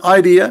such an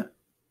idea?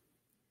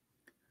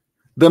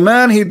 The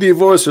man he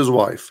divorced his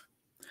wife.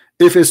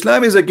 If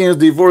Islam is against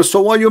divorce,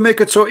 so why you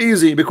make it so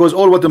easy? Because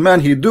all what the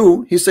man he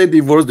do, he said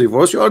divorce,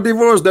 divorce, you are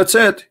divorced, that's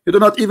it. You do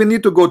not even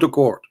need to go to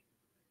court.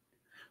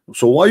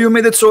 So why you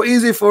made it so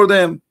easy for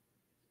them?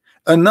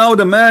 And now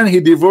the man he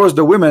divorced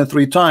the women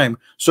 3 times,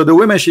 so the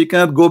woman she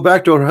can't go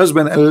back to her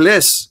husband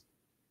unless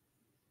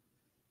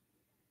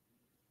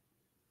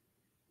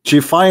she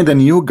find a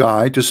new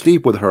guy to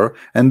sleep with her,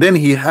 and then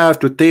he have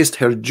to taste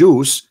her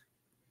juice,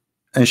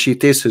 and she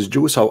tastes his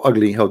juice. How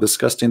ugly, how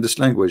disgusting this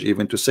language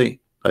even to say.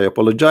 I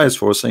apologize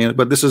for saying it,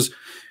 but this is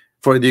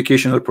for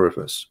educational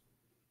purpose.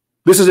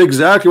 This is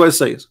exactly what it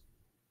says.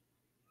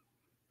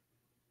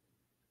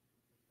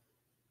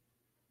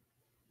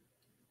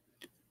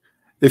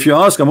 If you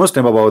ask a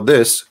Muslim about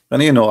this,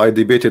 and you know I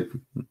debated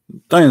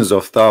tens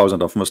of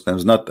thousands of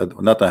Muslims, not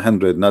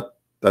 100, not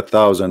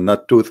 1,000,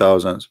 not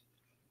 2,000.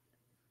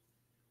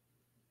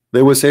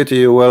 They will say to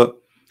you, well,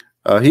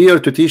 here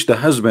to teach the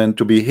husband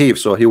to behave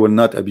so he will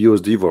not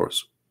abuse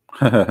divorce.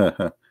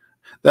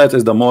 That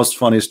is the most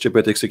funny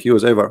stupid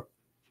excuse ever,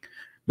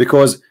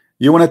 because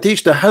you want to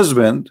teach the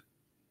husband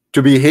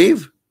to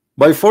behave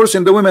by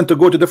forcing the women to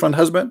go to different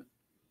husband.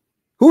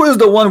 Who is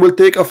the one will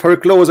take off her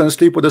clothes and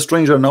sleep with a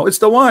stranger now? It's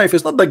the wife,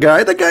 it's not the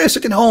guy. The guy is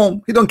sitting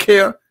home, he don't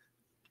care.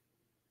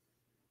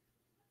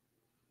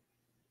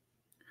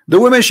 The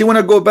woman, she want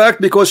to go back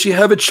because she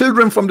have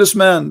children from this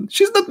man.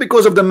 She's not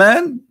because of the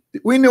man.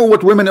 We know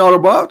what women are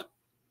about.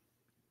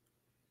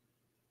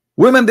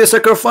 Women, they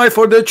sacrifice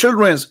for their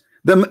children.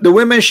 The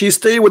women, she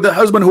stay with the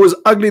husband who is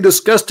ugly,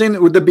 disgusting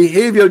with the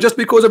behavior just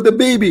because of the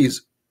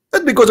babies,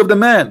 not because of the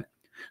man.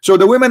 So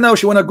the women now,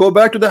 she want to go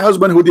back to the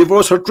husband who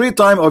divorced her 3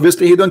 times.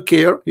 Obviously he don't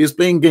care, he's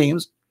playing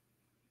games,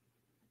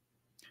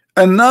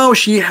 and now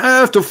she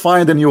have to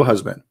find a new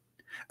husband,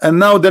 and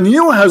now the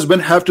new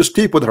husband have to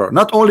sleep with her.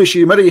 Not only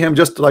she marry him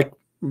just like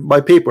by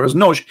papers,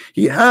 no,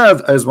 he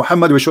have, as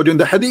Muhammad we showed you in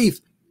the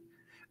hadith.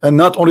 And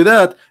not only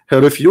that,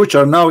 her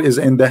future now is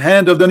in the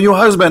hand of the new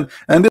husband.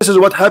 And this is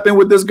what happened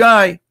with this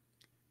guy.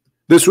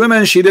 This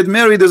woman, she did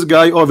marry this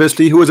guy,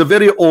 obviously, who is a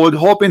very old,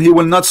 hoping he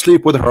will not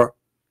sleep with her.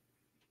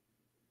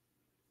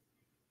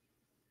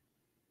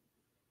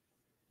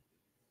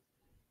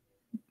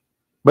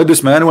 But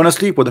this man want to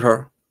sleep with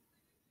her,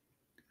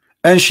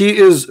 and she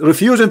is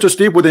refusing to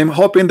sleep with him,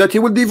 hoping that he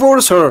will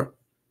divorce her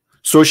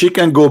so she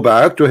can go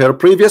back to her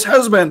previous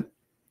husband.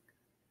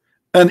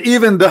 And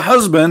even the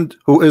husband,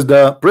 who is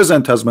the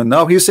present husband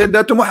now, he said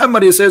that to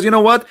Muhammad. He says, you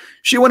know what,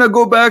 she want to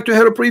go back to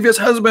her previous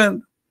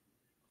husband.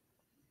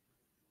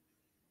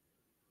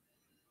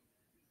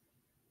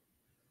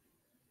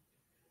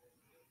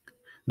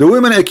 The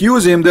women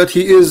accuse him that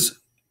he is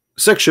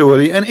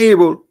sexually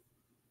unable.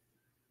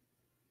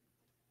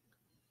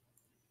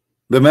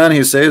 The man,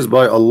 he says,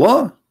 by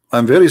Allah,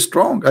 I'm very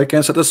strong, I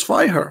can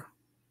satisfy her.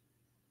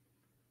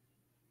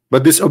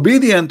 But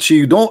disobedient,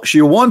 she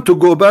want to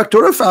go back to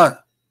Rafah.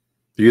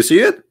 Do you see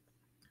it?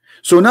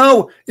 So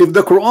now, if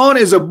the Quran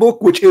is a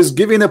book which is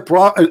giving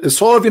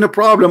solving a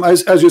problem,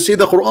 as you see,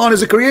 the Quran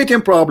is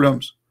creating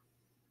problems.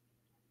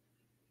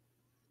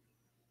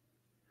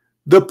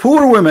 The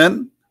poor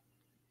woman,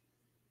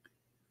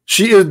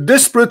 she is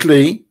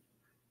desperately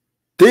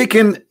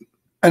taking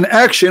an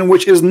action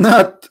which is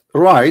not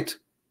right,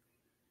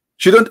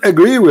 she don't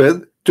agree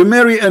with, to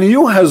marry a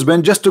new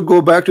husband just to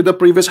go back to the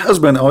previous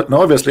husband. And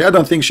obviously I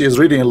don't think she is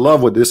really in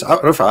love with this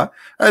Rafa.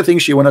 I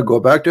think she want to go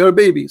back to her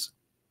babies.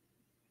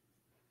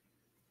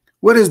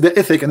 Where is the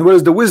ethic and where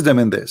is the wisdom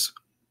in this?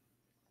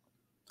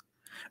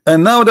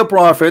 And now the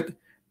Prophet,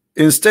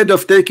 instead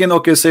of taking,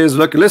 okay, says,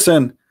 look,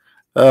 listen,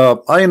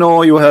 I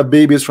know you have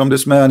babies from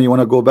this man, you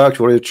want to go back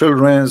to your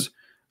children's.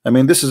 I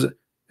mean, this is,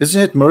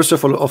 isn't it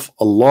merciful of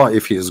Allah,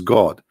 if he is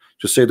God,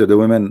 to say to the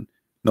women,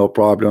 no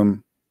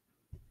problem,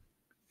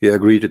 he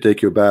agreed to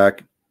take you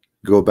back,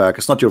 go back,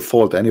 it's not your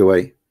fault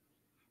anyway,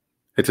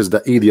 it is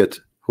the idiot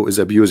who is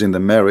abusing the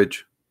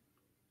marriage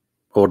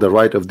or the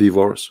right of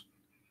divorce.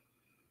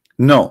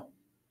 No,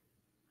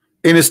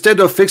 Instead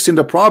of fixing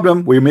the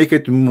problem, we make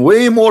it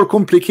way more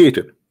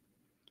complicated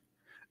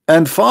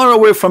and far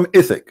away from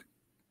ethic.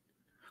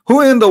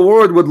 Who in the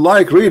world would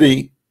like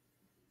really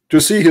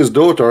to see his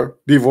daughter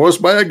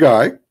divorced by a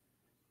guy,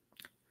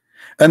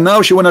 and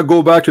now she want to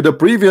go back to the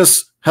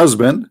previous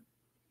husband?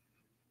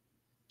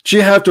 She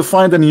have to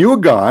find a new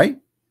guy,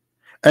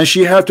 and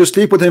she have to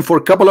sleep with him for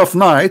a couple of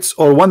nights,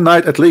 or one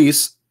night at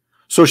least,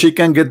 so she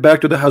can get back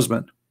to the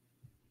husband.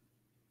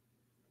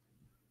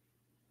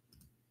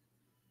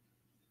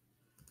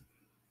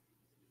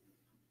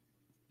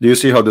 Do you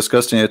see how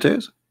disgusting it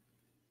is?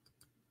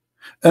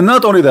 And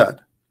not only that,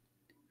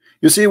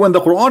 you see, when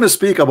the Quran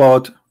speak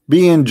about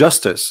being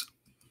justice,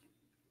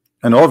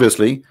 and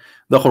obviously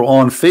the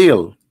Quran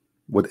fail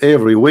with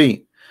every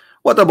way,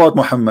 what about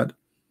Muhammad?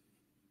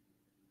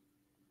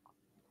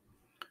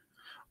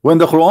 When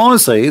the Quran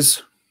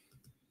says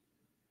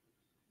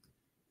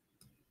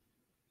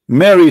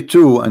marry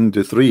 2 and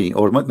 3,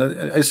 or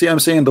I see I'm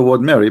saying the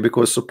word marry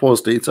because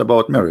supposedly it's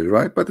about marriage,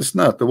 right? But it's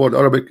not. The word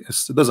Arabic,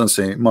 it doesn't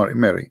say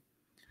marry.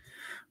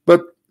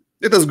 But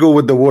let us go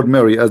with the word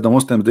marry as the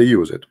Muslims they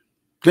use it,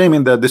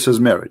 claiming that this is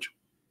marriage.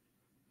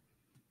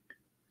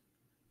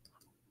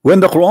 When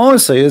the Quran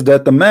says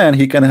that the man,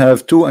 he can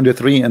have 2 and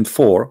 3 and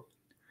 4,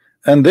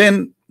 and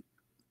then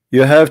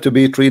you have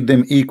to treat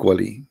them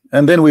equally,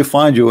 and then we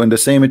find you in the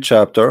same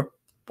chapter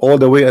all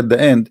the way at the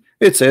end,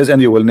 it says,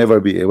 and you will never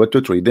be able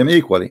to treat them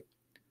equally.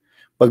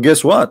 But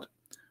guess what?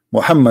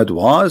 Muhammad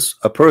was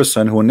a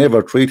person who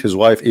never treated his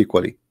wife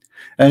equally.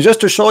 And just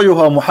to show you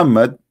how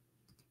Muhammad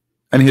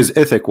and his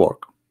ethic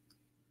work,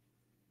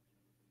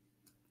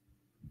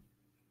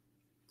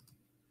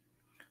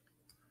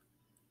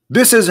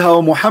 this is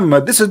how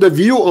Muhammad, this is the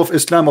view of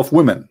Islam of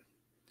women.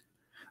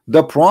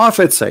 The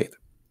Prophet said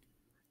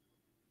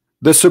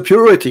the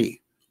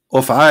superiority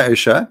of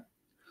Aisha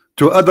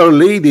to other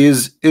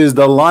ladies is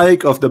the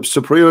like of the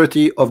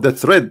superiority of the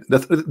thread, the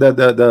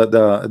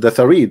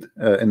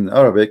tharid in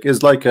Arabic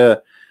is like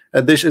a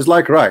dish, is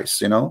like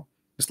rice, you know,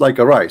 it's like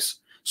a rice.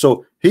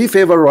 So he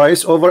favor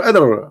rice over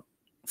other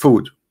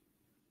food,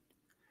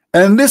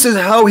 and this is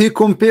how he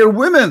compare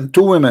women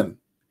to women.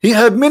 He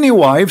had many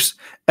wives,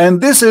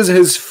 and this is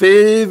his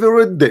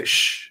favorite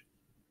dish.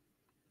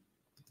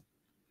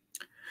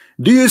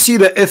 Do you see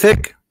the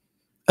ethic?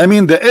 I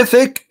mean, the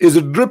ethic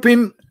is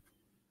dripping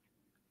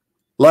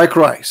like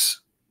rice.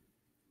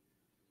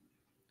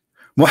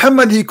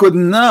 Muhammad, he could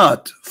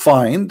not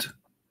find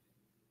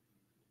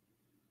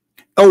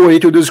a way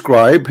to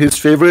describe his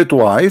favorite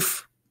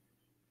wife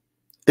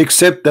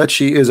except that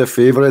she is a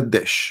favorite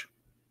dish.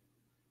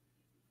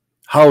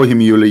 How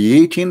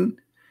humiliating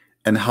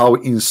and how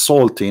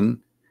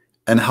insulting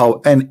and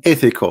how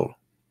unethical.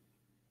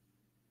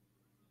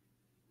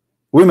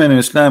 Women in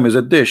Islam is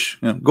a dish.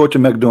 You know, go to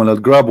McDonald's,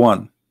 grab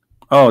one.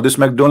 Oh, this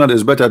McDonald's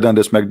is better than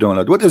this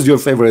McDonald's. What is your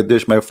favorite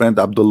dish, my friend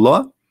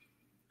Abdullah?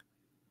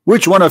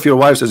 Which one of your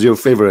wives is your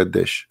favorite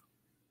dish?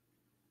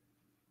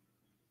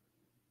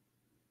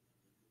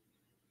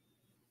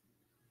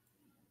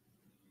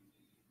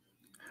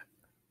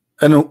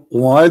 And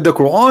while the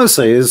Quran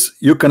says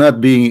you cannot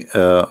be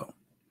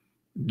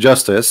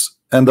justice,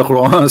 and the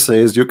Quran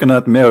says you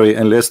cannot marry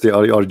unless they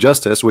are your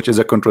justice, which is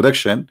a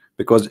contradiction,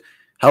 because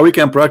how we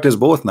can practice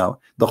both now?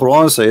 The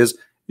Quran says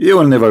you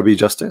will never be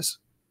justice,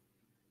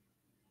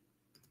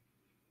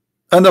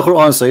 and the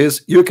Quran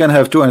says you can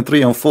have 2 and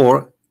 3 and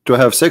 4 to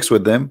have sex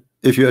with them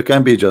if you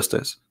can be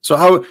justice. So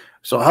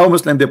how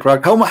Muslim they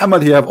practice? How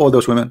Muhammad he have all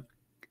those women?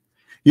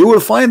 You will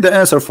find the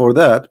answer for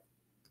that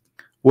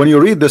when you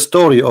read the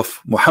story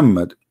of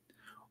Muhammad.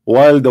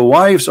 While the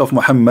wives of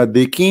Muhammad,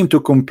 they came to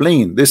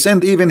complain, they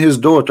sent even his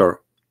daughter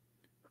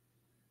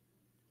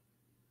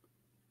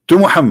to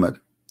Muhammad,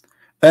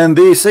 and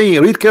they say,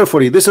 read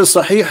carefully, this is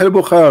Sahih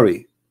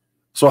al-Bukhari,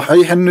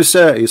 Sahih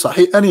al-Nisa'i,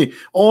 Sahih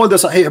all the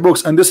Sahih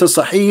books, and this is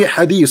Sahih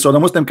Hadith. So the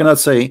Muslim cannot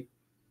say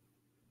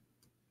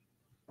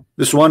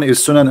this one is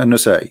Sunan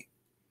al-Nisa'i,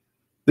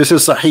 this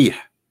is Sahih,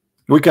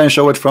 we can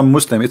show it from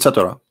Muslim,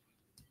 etc.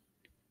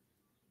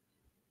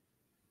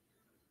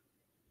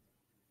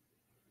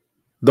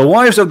 The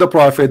wives of the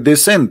Prophet, they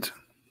sent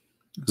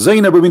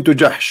Zainab bint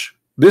Jahsh.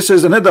 This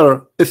is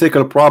another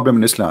ethical problem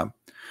in Islam.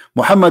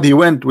 Muhammad, he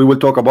went, we will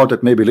talk about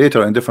it maybe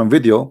later in different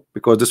video,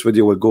 because this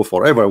video will go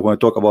forever. We're going to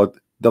talk about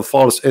the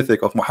false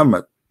ethic of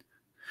Muhammad.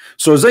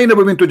 So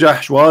Zainab bint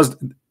Jahsh was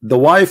the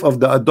wife of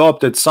the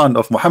adopted son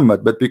of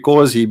Muhammad, but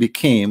because he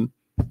became,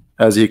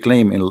 as he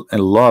claimed, in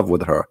love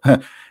with her,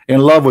 in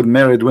love with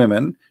married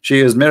women, she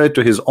is married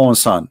to his own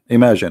son,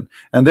 imagine.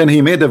 And then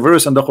he made a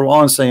verse in the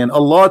Quran saying,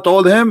 Allah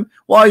told him,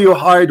 why you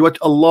hide what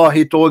Allah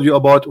he told you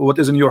about what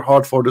is in your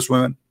heart for this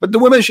woman? But the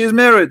woman, she is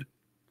married.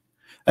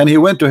 And he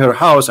went to her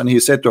house and he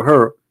said to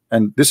her,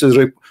 and this is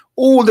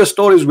all the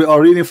stories we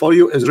are reading for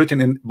you is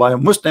written by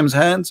Muslims'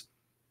 hands,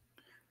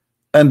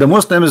 and the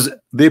Muslims,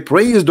 they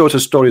praise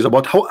those stories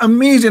about how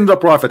amazing the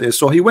Prophet is.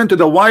 So he went to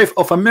the wife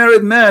of a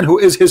married man who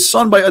is his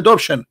son by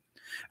adoption,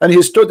 and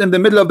he stood in the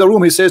middle of the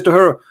room. He says to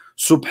her,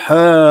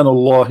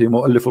 Subhanallah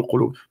mu'allif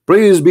al-qulub,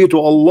 praise be to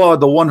Allah,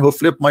 the one who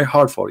flipped my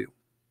heart for you.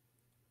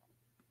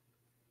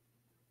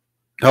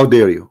 How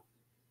dare you?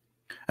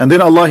 And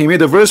then Allah, He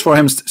made a verse for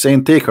him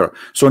saying, take her.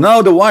 So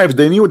now the wives,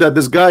 they knew that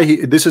this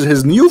guy, this is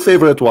his new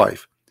favorite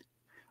wife.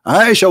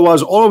 Aisha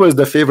was always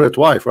the favorite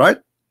wife, right?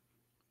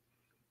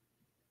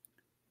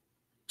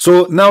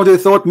 So now they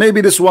thought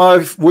maybe this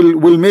wife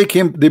will make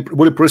him,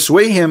 will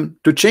persuade him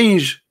to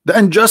change the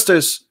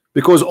injustice,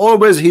 because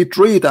always he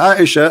treat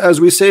Aisha, as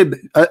we said,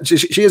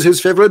 she is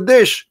his favorite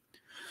dish.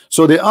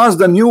 So they asked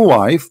the new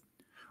wife,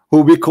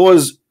 who,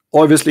 because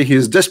obviously he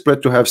is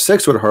desperate to have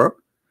sex with her,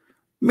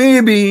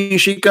 maybe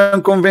she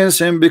can convince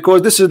him,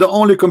 because this is the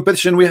only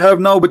competition we have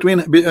now between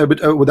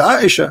with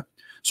Aisha.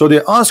 So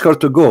they asked her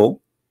to go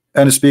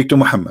and speak to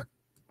Muhammad.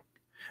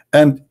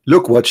 And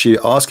look what she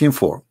asked him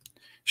for.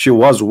 She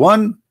was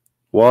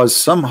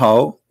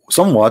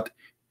somewhat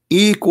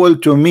equal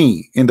to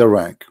me in the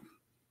rank.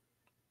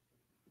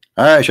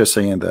 Aisha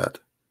saying that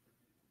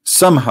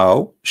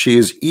somehow she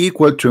is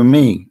equal to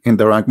me in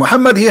the rank.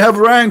 Muhammad, he have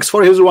ranks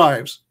for his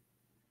wives.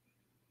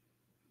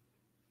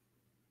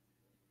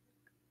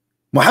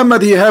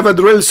 Muhammad, he have a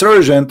drill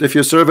sergeant. If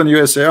you serve in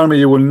USA Army,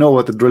 you will know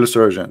what a drill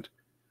sergeant.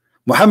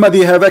 Muhammad,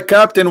 he have a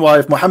captain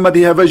wife. Muhammad,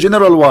 he have a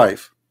general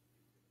wife.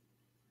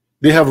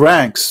 They have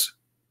ranks.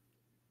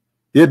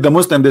 Yet the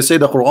Muslim, they say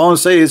the Quran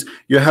says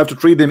you have to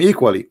treat them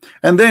equally.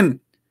 And then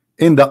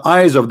in the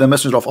eyes of the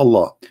Messenger of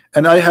Allah,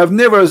 and I have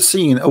never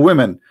seen a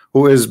woman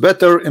who is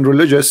better in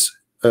religious,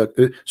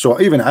 so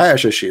even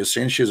Aisha, she is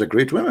saying she's a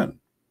great woman.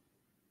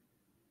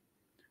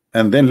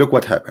 And then look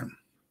what happened.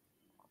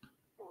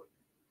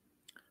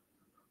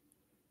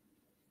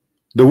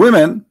 The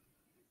woman,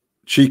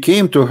 she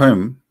came to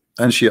him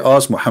and she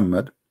asked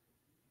Muhammad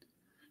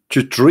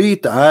to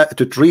treat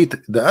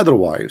the other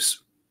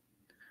wives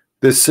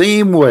the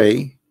same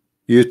way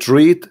you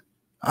treat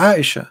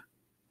Aisha.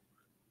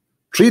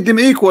 Treat them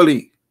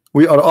equally.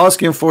 We are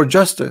asking for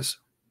justice.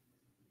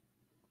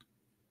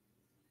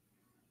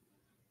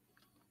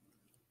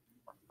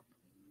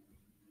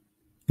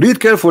 Read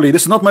carefully.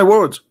 This is not my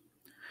words.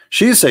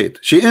 She said,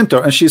 she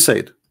entered and she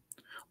said,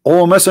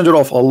 O Messenger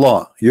of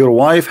Allah, your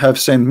wife have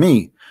sent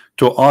me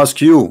to ask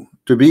you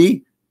to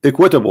be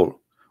equitable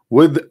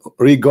with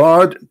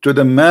regard to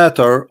the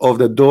matter of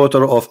the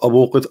daughter of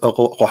Abu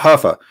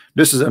Quhafa.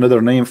 This is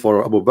another name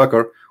for Abu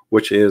Bakr,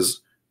 which is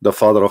the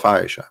father of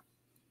Aisha.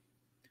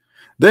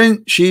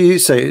 Then she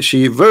said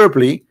she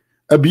verbally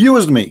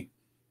abused me.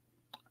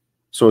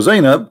 So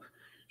Zainab,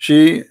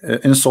 she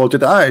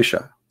insulted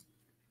Aisha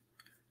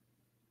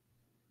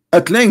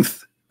at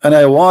length, and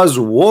I was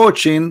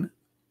watching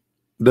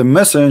the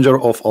Messenger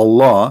of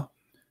Allah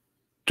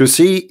to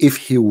see if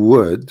he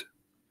would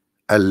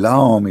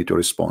allow me to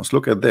respond.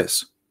 Look at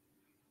this.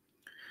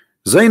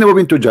 Zainab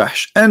bint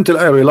Jahsh, until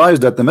I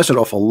realized that the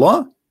Messenger of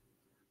Allah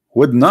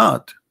would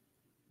not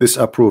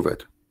disapprove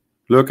it.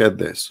 Look at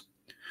this.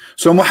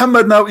 So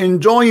Muhammad now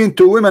enjoying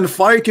two women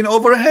fighting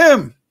over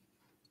him.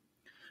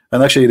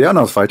 And actually they are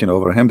not fighting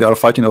over him, they are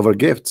fighting over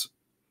gifts.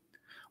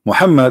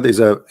 Muhammad is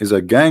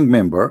a gang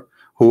member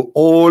who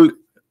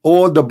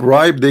all the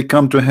bribe they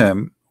come to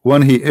him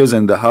when he is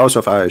in the house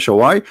of Aisha.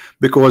 Why?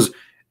 Because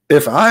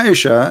if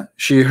Aisha,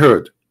 she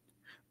heard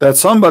that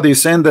somebody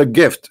sent a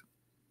gift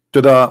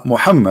to the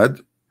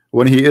Muhammad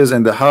when he is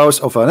in the house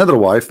of another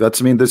wife,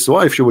 that means this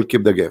wife, she will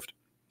keep the gift.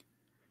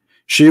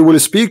 She will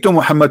speak to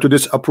Muhammad to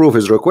disapprove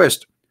his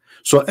request.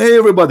 So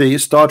everybody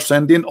starts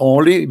sending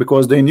only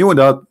because they knew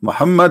that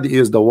Muhammad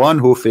is the one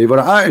who favor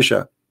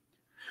Aisha.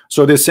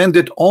 So they sent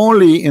it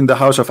only in the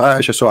house of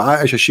Aisha. So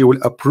Aisha, she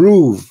will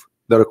approve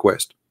the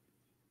request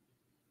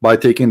by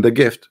taking the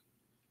gift.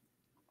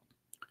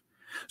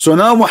 So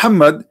now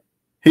Muhammad,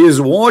 he is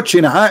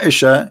watching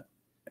Aisha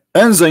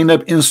and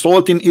Zainab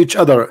insulting each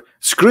other,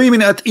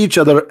 screaming at each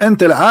other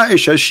until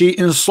Aisha, she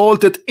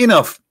insulted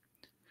enough.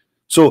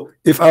 So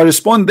if I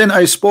respond, then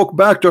I spoke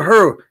back to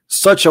her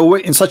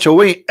in such a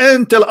way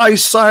until I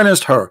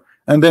silenced her.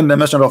 And then the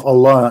Messenger of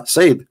Allah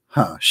said,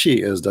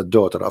 she is the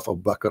daughter of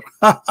Abu Bakr.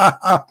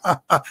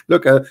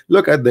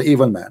 Look at the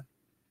evil man.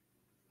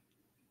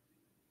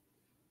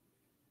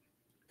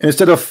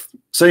 Instead of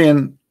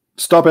saying,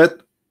 stop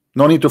it,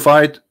 no need to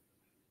fight,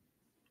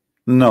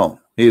 no,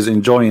 he is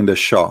enjoying the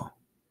show.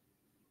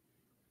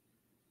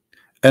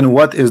 And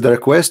what is the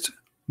request?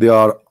 They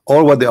are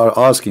all what they are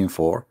asking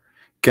for.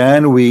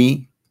 Can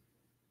we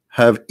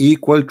have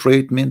equal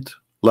treatment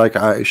like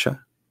Aisha?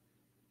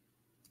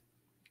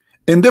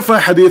 In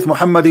different hadith,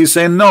 Muhammad is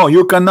saying, no,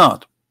 you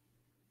cannot.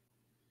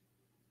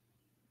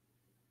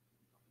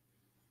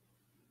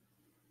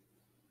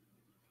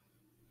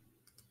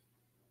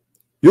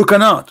 You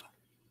cannot.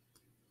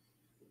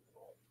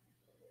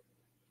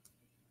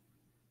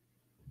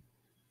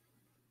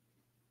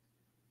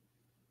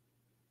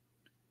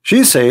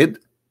 She said,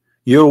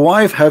 your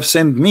wife have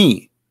sent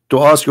me to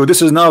ask you.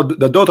 This is now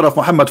the daughter of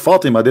Muhammad,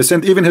 Fatima. They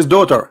sent even his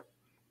daughter.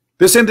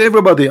 They sent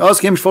everybody,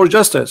 ask him for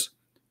justice.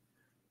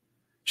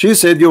 She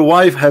said, your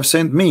wife have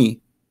sent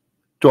me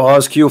to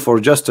ask you for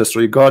justice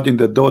regarding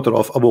the daughter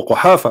of Abu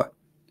Quhafa,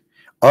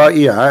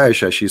 i.e.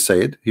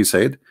 Aisha. He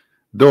said,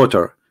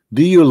 daughter,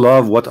 do you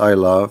love what I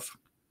love?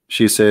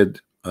 She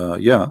said,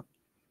 yeah.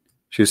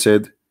 She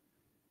said,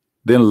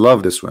 didn't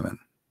love this woman.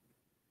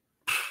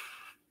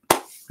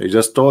 He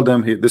just told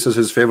them this is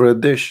his favorite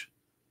dish.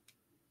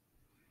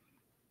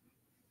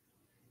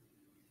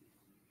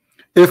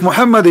 If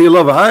Muhammad he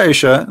loved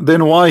Aisha,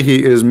 then why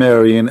he is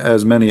marrying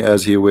as many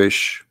as he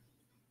wish?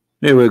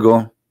 Here we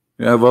go.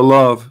 You have a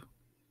love.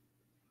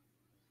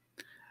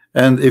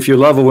 And if you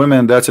love a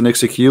woman, that's an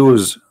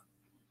excuse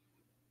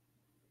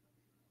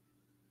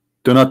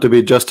to not to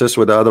be justice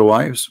with the other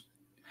wives.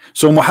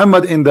 So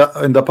Muhammad in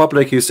the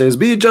public, he says,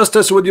 be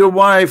justice with your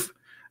wife.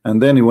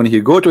 And then when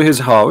he go to his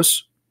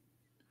house,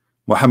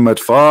 Muhammad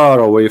far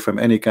away from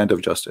any kind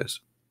of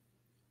justice.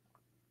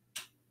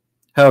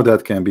 How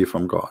that can be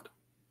from God?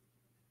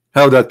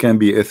 How that can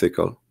be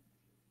ethical?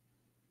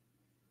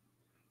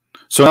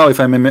 So now if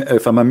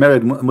I'm a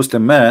married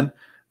Muslim man,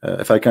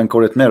 if I can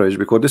call it marriage,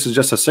 because this is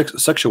just a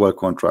sexual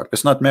contract,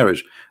 it's not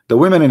marriage. The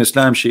woman in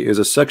Islam, she is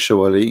a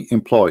sexually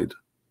employed,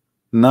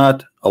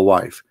 not a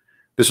wife.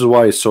 This is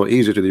why it's so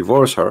easy to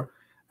divorce her,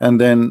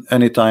 and then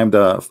anytime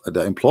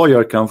the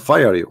employer can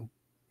fire you.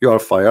 You are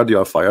fired, you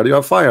are fired, you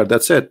are fired.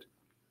 That's it.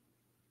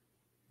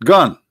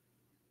 Gone.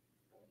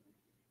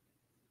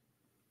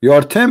 You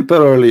are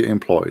temporarily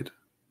employed.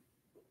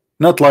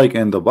 Not like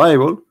in the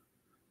Bible,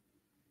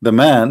 the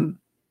man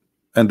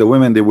and the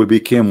women, they will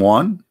become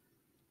one.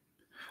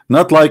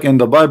 Not like in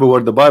the Bible,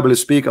 where the Bible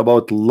speak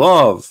about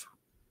love.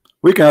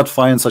 We cannot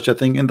find such a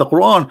thing in the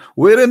Quran.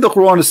 Where in the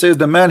Quran it says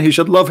the man he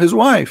should love his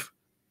wife?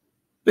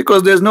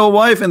 Because there's no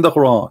wife in the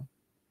Quran.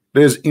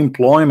 There's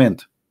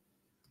employment.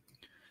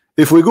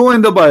 If we go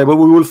in the Bible,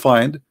 we will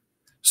find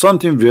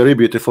something very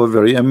beautiful,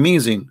 very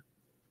amazing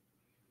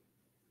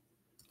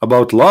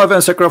about love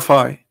and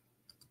sacrifice.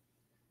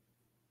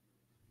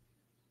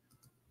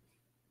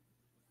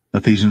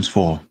 Ephesians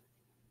 4.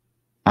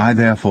 I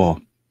therefore,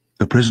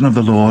 the prisoner of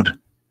the Lord,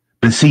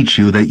 beseech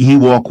you that ye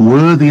walk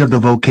worthy of the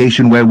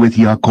vocation wherewith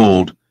ye are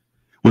called,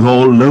 with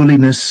all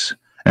lowliness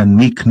and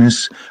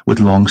meekness, with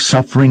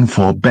long-suffering,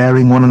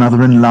 forbearing one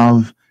another in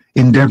love,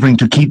 endeavoring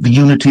to keep the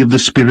unity of the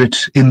Spirit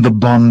in the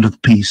bond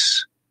of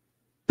peace.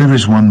 There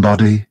is one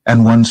body,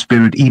 and one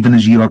Spirit, even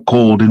as ye are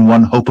called in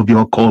one hope of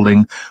your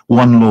calling,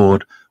 one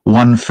Lord,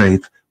 one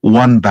faith,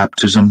 one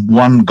baptism,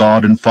 one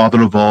God and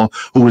Father of all,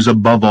 who is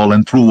above all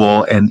and through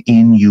all and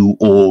in you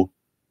all.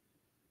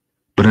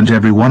 But unto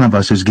every one of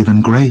us is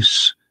given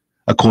grace,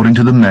 according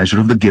to the measure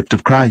of the gift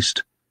of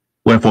Christ.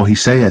 Wherefore he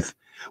saith,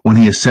 when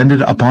he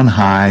ascended upon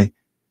high,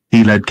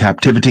 he led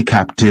captivity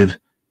captive,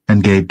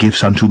 and gave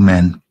gifts unto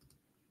men.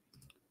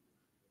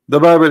 The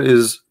Bible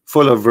is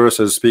full of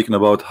verses speaking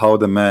about how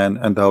the man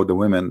and how the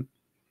women,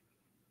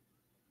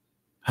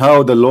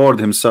 how the Lord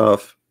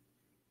himself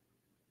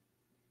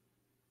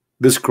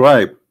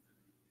described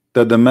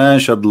that the man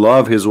should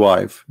love his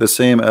wife the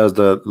same as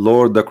the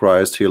Lord the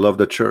Christ he loved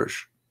the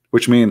church,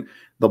 which means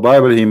the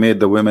Bible he made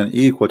the women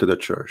equal to the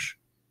church.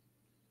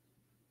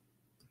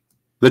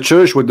 The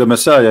church with the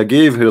Messiah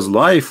gave his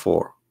life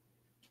for.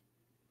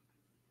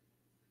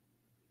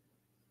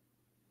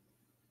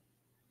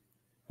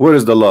 Where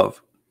is the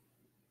love?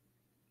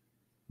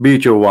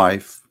 Beat your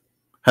wife,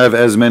 have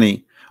as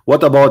many.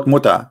 What about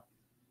muta,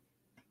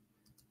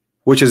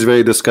 which is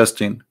very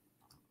disgusting?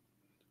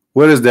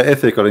 Where is the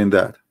ethical in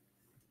that?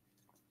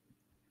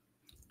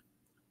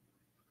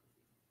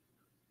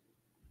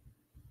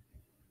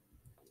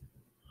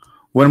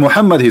 When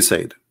Muhammad he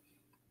said,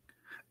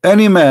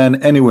 any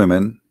man, any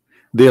woman,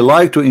 they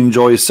like to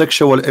enjoy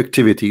sexual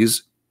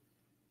activities.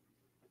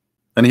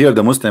 And here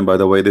the Muslim, by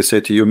the way, they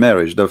say to you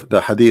marriage.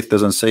 The hadith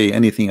doesn't say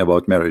anything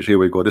about marriage. Here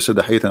we go. This is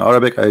the hadith in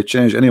Arabic. I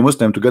changed any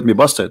Muslim to get me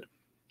busted.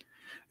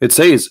 It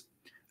says,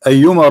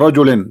 أيما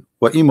رجل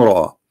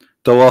وامرأة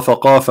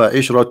توافقا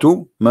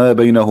فعشرة ما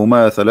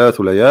بينهما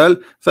 3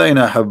 ليال فإن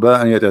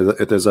أحبا أن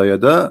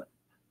يتزايدا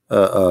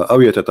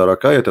أو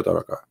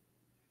يتتركا.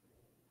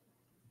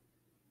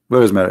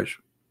 Where is marriage?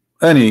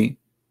 Any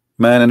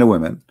man and a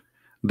woman,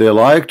 they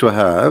like to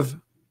have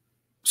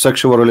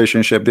sexual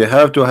relationship. They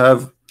have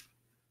to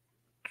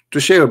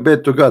share a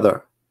bed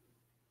together.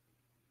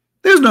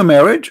 There's no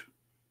marriage.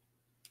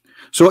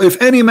 So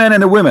if any man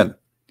and a woman,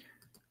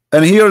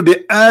 and here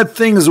they add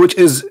things which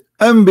is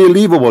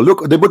unbelievable.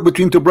 Look, they put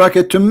between 2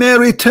 brackets to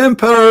marry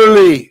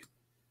temporarily.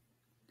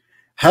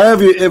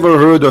 Have you ever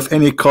heard of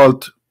any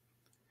cult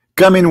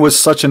coming with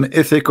such an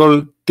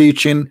ethical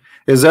teaching?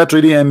 Is that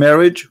really a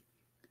marriage?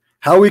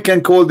 How we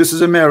can call this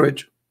as a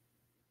marriage?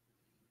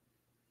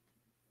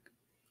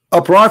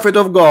 A prophet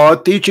of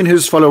God teaching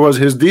his followers,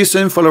 his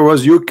decent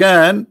followers, you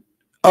can,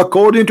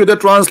 according to the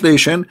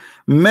translation,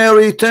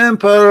 marry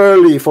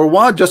temporarily. For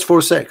what? Just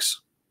for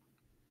sex.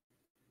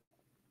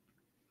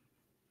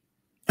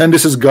 And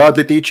this is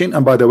godly teaching.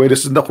 And by the way,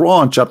 this is in the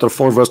Quran, chapter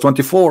 4, verse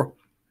 24,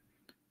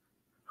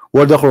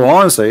 where the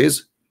Quran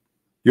says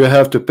you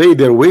have to pay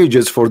their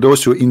wages for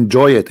those who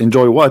enjoy it.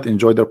 Enjoy what?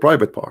 Enjoy their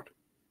private part.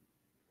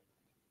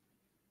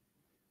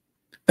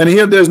 And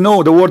here there's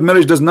no, the word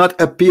marriage does not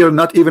appear,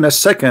 not even a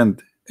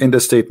second in the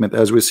statement,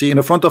 as we see in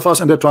the front of us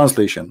in the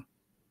translation.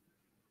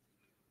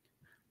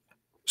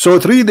 So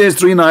 3 days,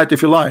 3 nights,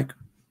 if you like,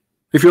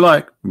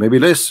 maybe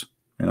less,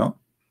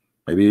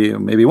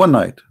 maybe 1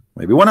 night,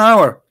 maybe 1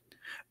 hour.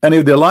 And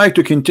if they like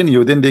to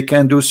continue, then they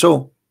can do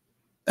so.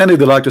 And if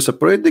they like to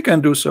separate, they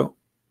can do so.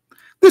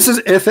 This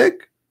is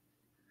ethic.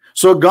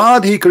 So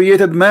God, he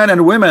created man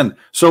and women,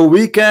 so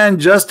we can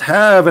just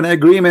have an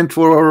agreement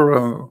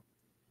for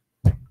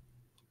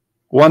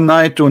 1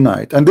 night, 2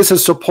 night, and this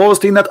is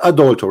supposedly not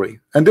adultery,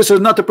 and this is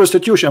not a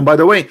prostitution. By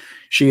the way,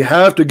 she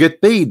have to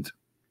get paid,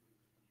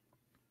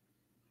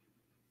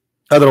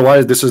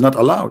 otherwise this is not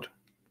allowed.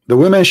 The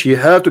women, she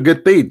have to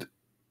get paid,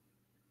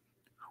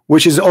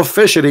 which is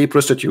officially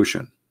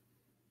prostitution.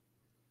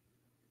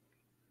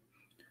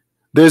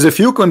 There's a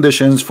few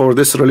conditions for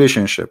this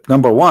relationship.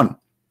 Number one,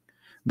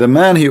 the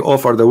man, he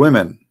offered the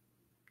women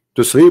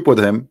to sleep with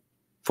him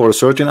for a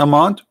certain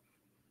amount,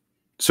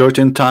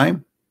 certain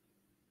time,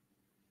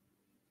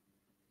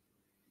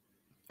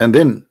 and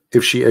then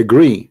if she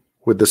agree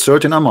with the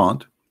certain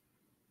amount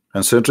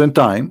and certain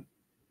time,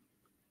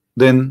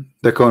 then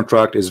the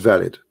contract is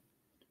valid.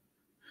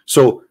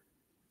 So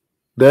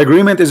the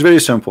agreement is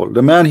very simple.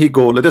 The man, he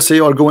go, let us say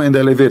you are going in the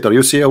elevator,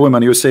 you see a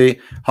woman, you say,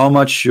 how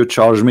much you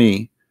charge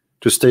me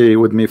to stay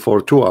with me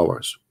for 2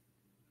 hours?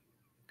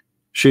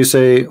 She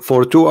say,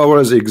 for 2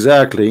 hours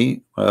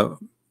exactly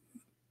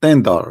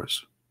 $10.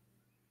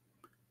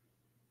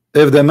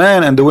 If the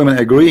man and the women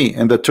agree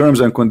in the terms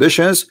and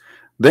conditions,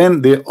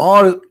 then they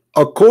are,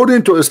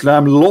 according to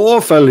Islam,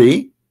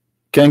 lawfully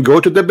can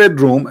go to the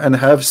bedroom and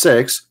have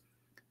sex,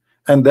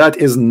 and that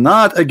is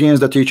not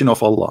against the teaching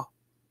of Allah.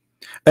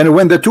 And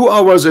when the 2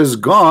 hours is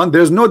gone,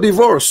 there's no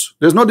divorce.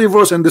 There's no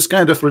divorce in this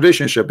kind of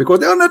relationship because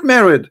they are not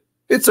married.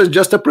 It's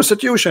just a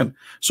prostitution.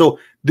 So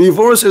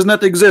divorce is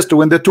not exist.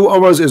 When the 2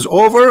 hours is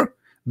over,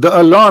 the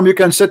alarm, you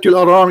can set your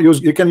alarm.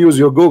 You can use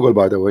your Google,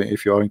 by the way,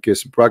 if you are in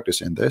case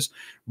practicing this.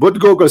 But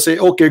Google, say,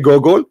 okay,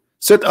 Google,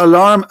 set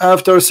alarm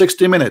after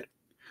 60 minutes.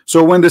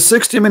 So when the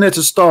 60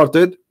 minutes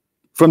started,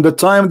 from the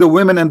time the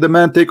women and the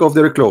man take off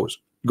their clothes,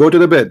 go to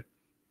the bed,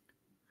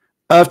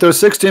 after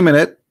 60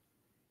 minutes,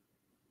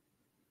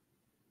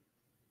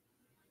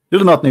 you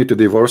do not need to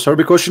divorce her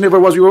because she never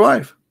was your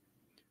wife.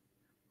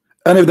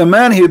 And if the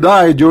man, he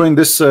died during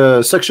this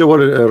sexual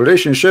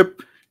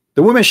relationship,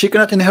 the woman, she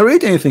cannot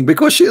inherit anything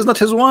because she is not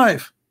his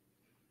wife,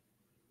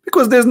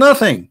 because there's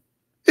nothing.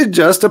 It's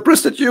just a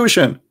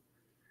prostitution.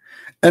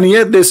 And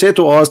yet they say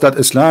to us that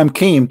Islam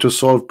came to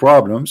solve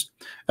problems,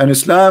 and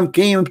Islam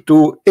came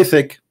to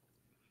ethic,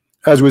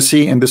 as we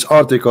see in this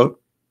article.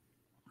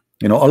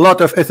 You know, a lot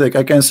of ethic,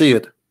 I can see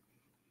it,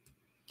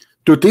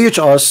 to teach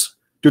us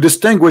to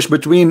distinguish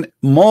between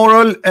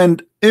moral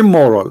and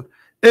immoral,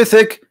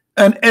 ethic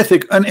and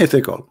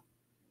unethical,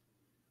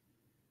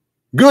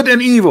 good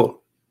and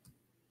evil.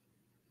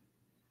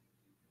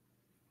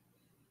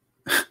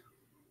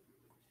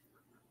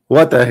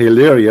 What a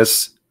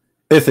hilarious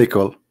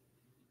ethical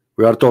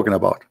we are talking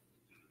about.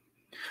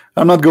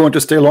 I'm not going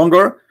to stay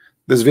longer.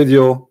 This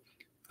video,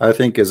 I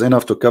think, is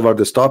enough to cover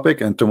this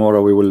topic, and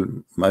tomorrow we will,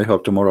 I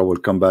hope tomorrow we'll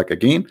come back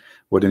again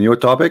with a new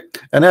topic.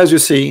 And as you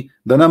see,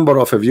 the number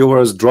of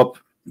viewers drop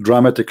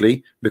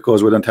dramatically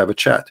because we don't have a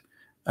chat.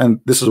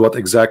 And this is what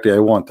exactly I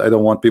want. I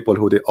don't want people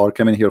who they are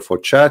coming here for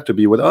chat to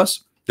be with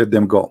us. Let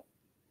them go.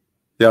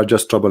 They are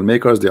just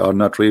troublemakers. They are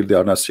not real. They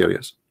are not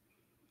serious.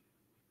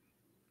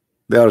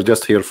 They are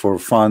just here for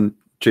fun,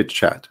 chit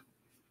chat.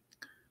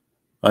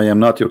 I am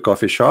not your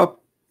coffee shop,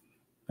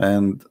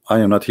 and I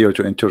am not here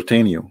to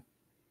entertain you.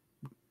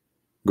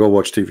 Go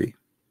watch TV.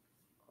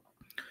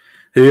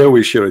 Here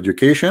we share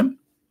education,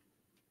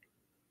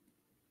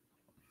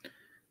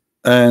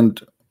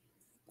 and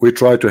we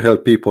try to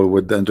help people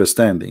with the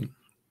understanding,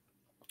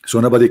 so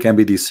nobody can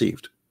be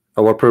deceived.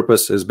 Our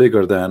purpose is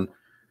bigger than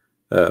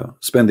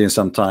spending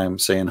some time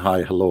saying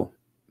hi, hello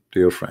to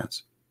your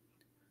friends.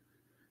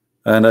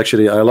 And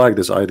actually, I like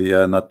this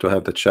idea not to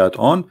have the chat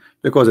on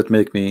because it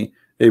makes me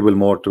able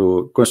more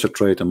to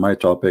concentrate on my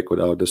topic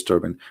without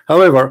disturbing.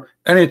 However,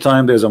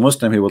 anytime there's a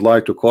Muslim who would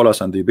like to call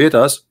us and debate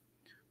us,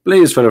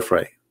 please feel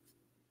free.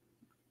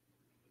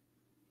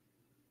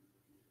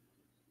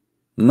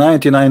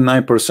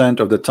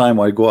 99.9% of the time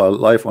I go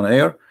live on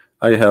air,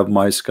 I have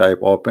my Skype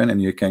open, and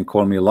you can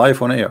call me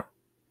live on air,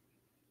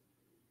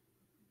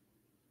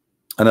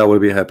 and I will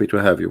be happy to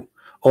have you.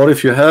 Or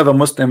if you have a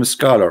Muslim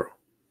scholar,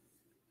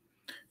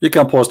 you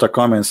can post a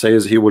comment,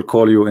 says he will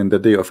call you in the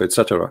day of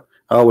etc.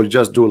 I will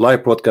just do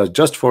live broadcast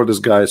just for this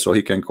guy so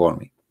he can call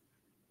me.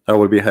 I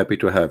will be happy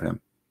to have him.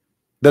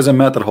 Doesn't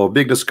matter how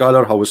big the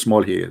scholar, how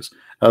small he is,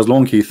 as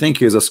long as he think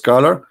he is a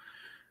scholar.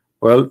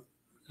 Well,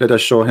 let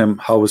us show him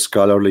how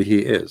scholarly he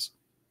is,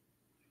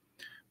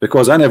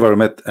 because I never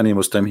met any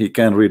Muslim he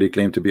can really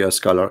claim to be a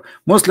scholar.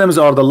 Muslims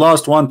are the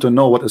last one to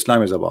know what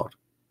Islam is about,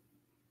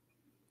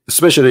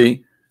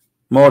 especially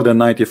more than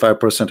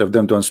 95% of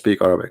them don't speak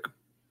Arabic.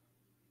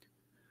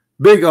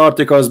 Big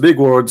articles, big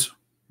words,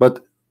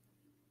 but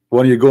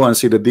when you go and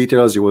see the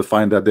details, you will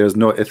find that there's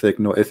no ethic,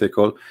 no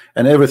ethical,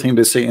 and everything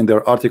they say in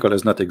their article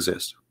does not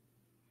exist.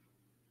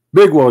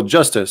 Big word,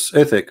 justice,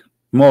 ethic,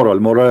 moral,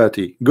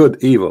 morality, good,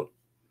 evil,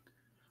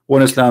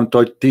 when Islam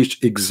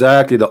teach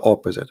exactly the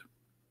opposite.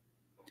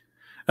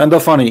 And the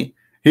funny,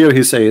 here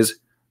he says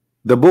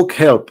the book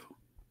help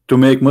to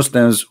make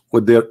Muslims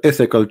with their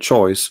ethical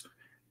choice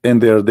in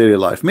their daily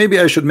life. Maybe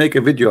I should make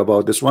a video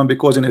about this one,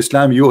 because in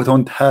Islam you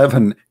don't have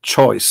a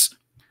choice.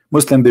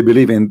 Muslim, they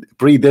believe in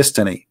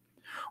predestiny,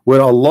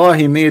 where Allah,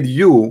 He made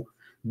you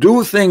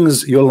do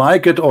things you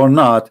like it or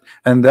not,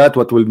 and that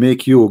what will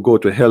make you go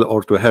to hell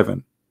or to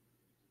heaven.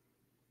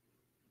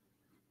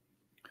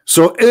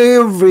 So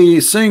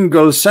every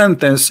single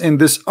sentence in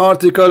this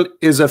article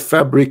is a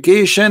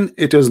fabrication.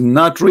 It is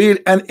not real,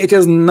 and it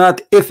is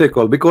not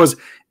ethical. Because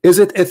is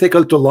it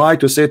ethical to lie,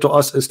 to say to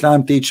us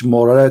Islam teach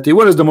morality?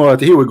 Where is the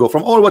morality? Here we go.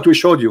 From all what we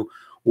showed you,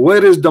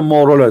 where is the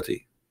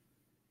morality?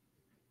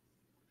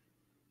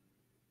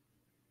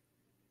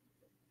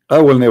 I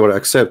will never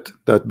accept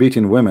that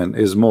beating women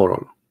is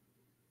moral.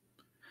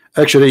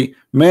 Actually,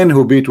 men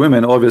who beat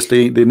women,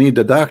 obviously they need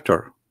a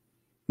doctor.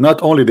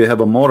 Not only they have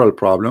a moral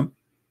problem,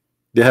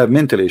 they have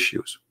mental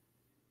issues.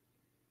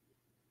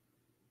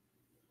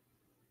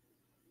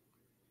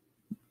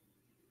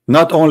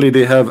 Not only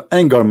they have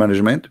anger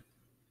management,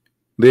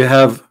 they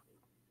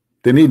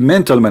need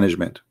mental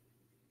management.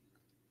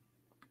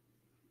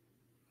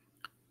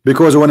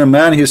 Because when a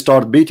man he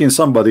start beating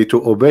somebody to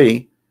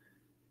obey,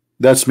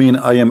 that's mean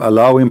I am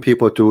allowing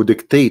people to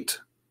dictate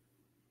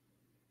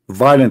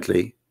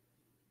violently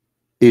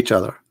each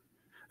other.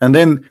 And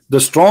then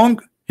the strong,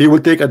 he will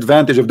take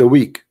advantage of the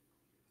weak,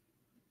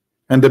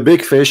 and the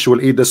big fish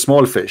will eat the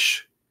small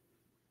fish,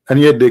 and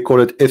yet they call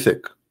it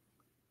ethic.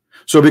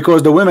 So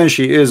because the woman,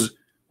 she is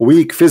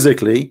weak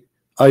physically,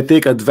 I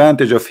take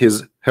advantage of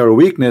her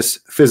weakness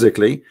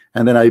physically,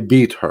 and then I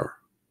beat her.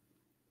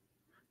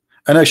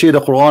 And actually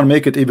the Quran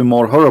make it even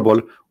more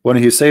horrible when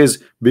he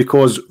says,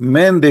 because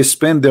men, they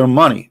spend their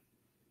money.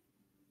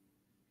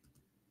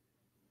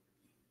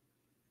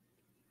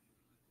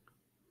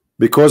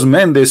 Because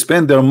men, they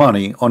spend their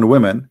money on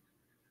women,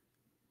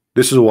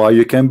 this is why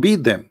you can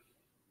beat them.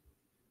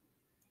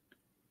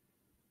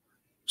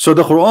 So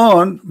the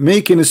Quran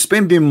making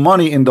spending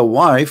money in the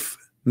wife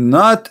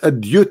not a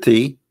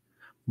duty,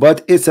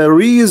 but it's a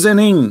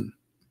reasoning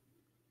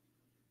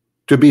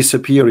to be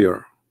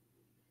superior.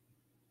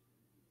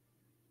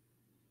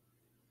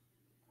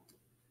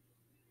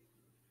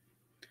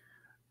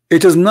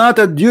 It is not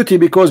a duty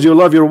because you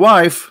love your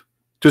wife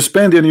to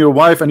spend in your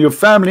wife and your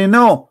family.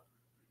 No.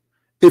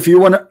 If you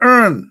want to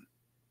earn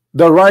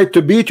the right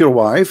to beat your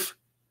wife,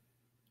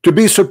 to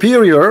be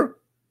superior,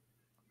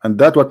 and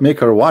that's what make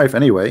her wife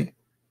anyway.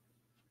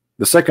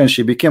 The second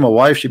she became a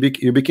wife,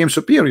 you became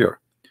superior.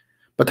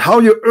 But how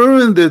you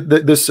earn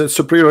this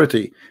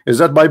superiority? Is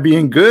that by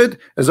being good?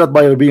 Is that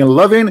by being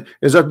loving?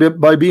 Is that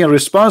by being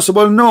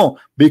responsible? No,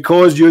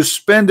 because you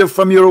spend it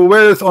from your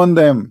wealth on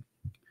them.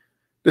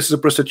 This is a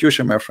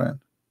prostitution, my friend.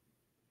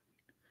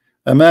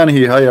 A man,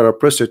 he hired a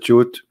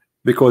prostitute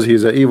because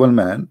he's an evil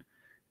man.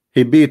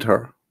 He beat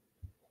her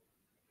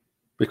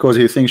because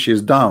he thinks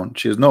she's down.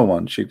 She's no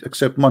one. She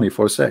accepts money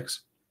for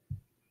sex.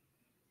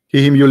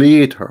 He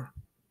humiliate her.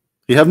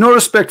 He have no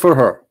respect for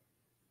her.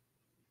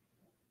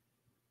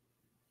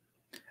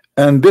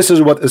 And this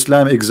is what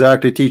Islam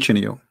exactly teaching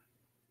you.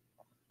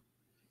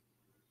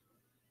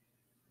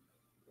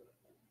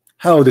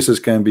 How this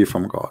can be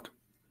from God.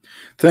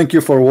 Thank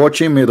you for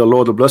watching. May the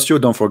Lord bless you.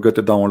 Don't forget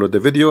to download the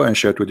video and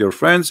share it with your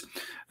friends.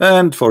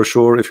 And for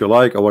sure, if you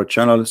like our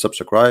channel,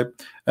 subscribe.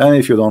 And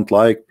if you don't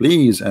like,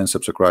 please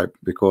unsubscribe,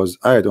 because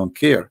I don't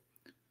care.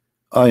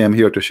 I am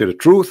here to share the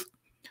truth,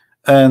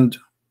 and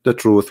the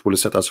truth will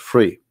set us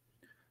free.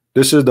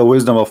 This is the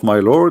wisdom of my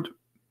Lord,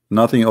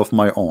 nothing of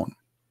my own.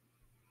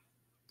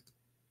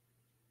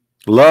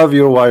 Love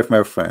your wife,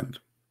 my friend.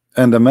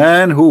 And the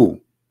man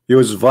who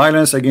uses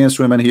violence against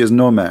women, he is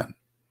no man.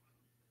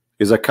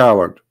 He's a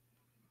coward.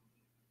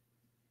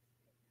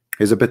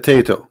 He's a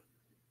potato.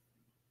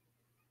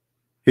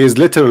 He is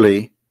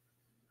literally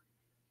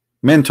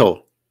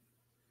mental.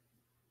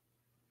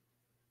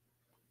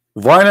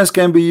 Violence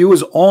can be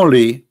used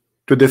only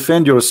to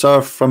defend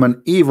yourself from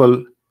an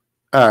evil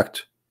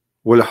act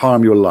will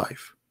harm your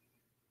life.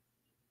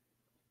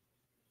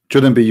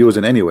 Shouldn't be used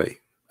in any way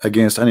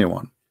against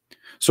anyone.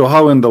 So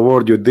how in the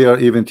world you dare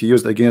even to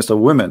use it against a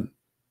woman?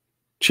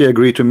 She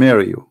agreed to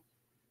marry you,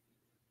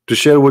 to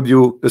share with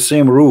you the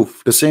same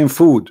roof, the same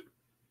food.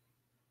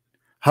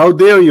 How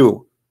dare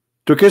you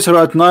to kiss her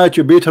at night,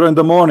 you beat her in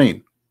the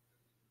morning?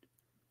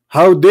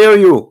 How dare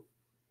you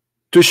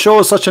to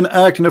show such an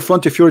act in the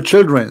front of your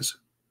children?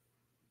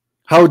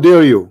 How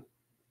dare you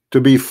to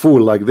be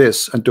fool like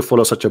this and to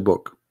follow such a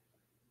book?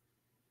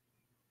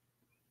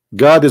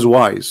 God is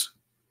wise,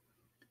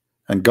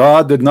 and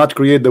God did not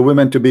create the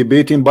women to be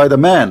beaten by the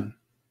man,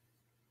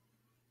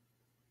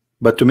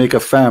 but to make a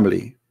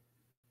family.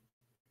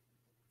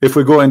 If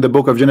we go in the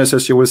book of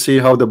Genesis, you will see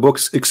how the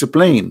books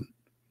explain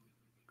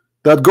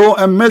that go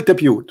and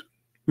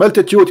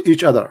multitude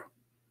each other.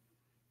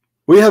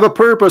 We have a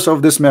purpose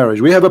of this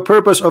marriage. We have a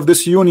purpose of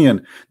this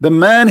union. The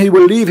man, he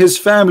will leave his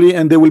family,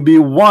 and there will be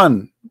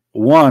one,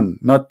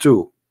 not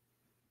two.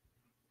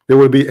 There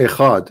will be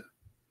echad.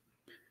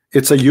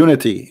 It's a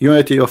unity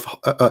of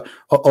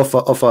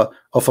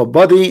a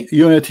body,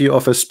 unity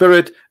of a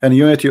spirit, and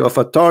unity of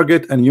a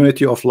target, and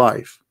unity of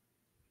life.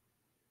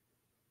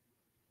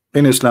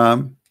 in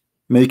Islam,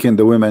 making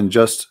the women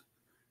just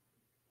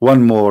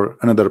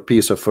another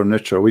piece of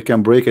furniture. We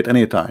can break it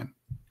anytime.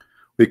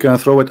 We can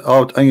throw it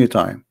out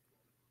anytime.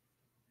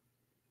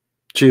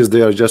 She is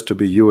there just to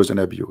be used and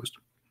abused.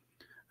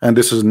 And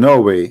this is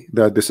no way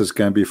that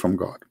can be from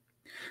God.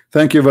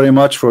 Thank you very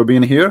much for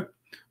being here.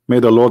 May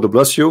the Lord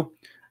bless you.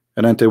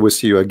 And until we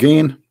see you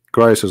again,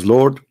 Christ is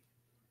Lord,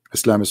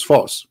 Islam is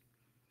false.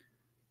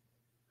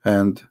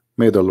 And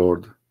may the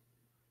Lord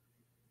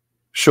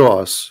show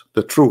us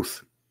the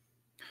truth.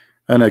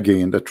 And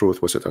again, the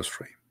truth will set us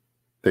free.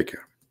 Take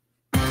care.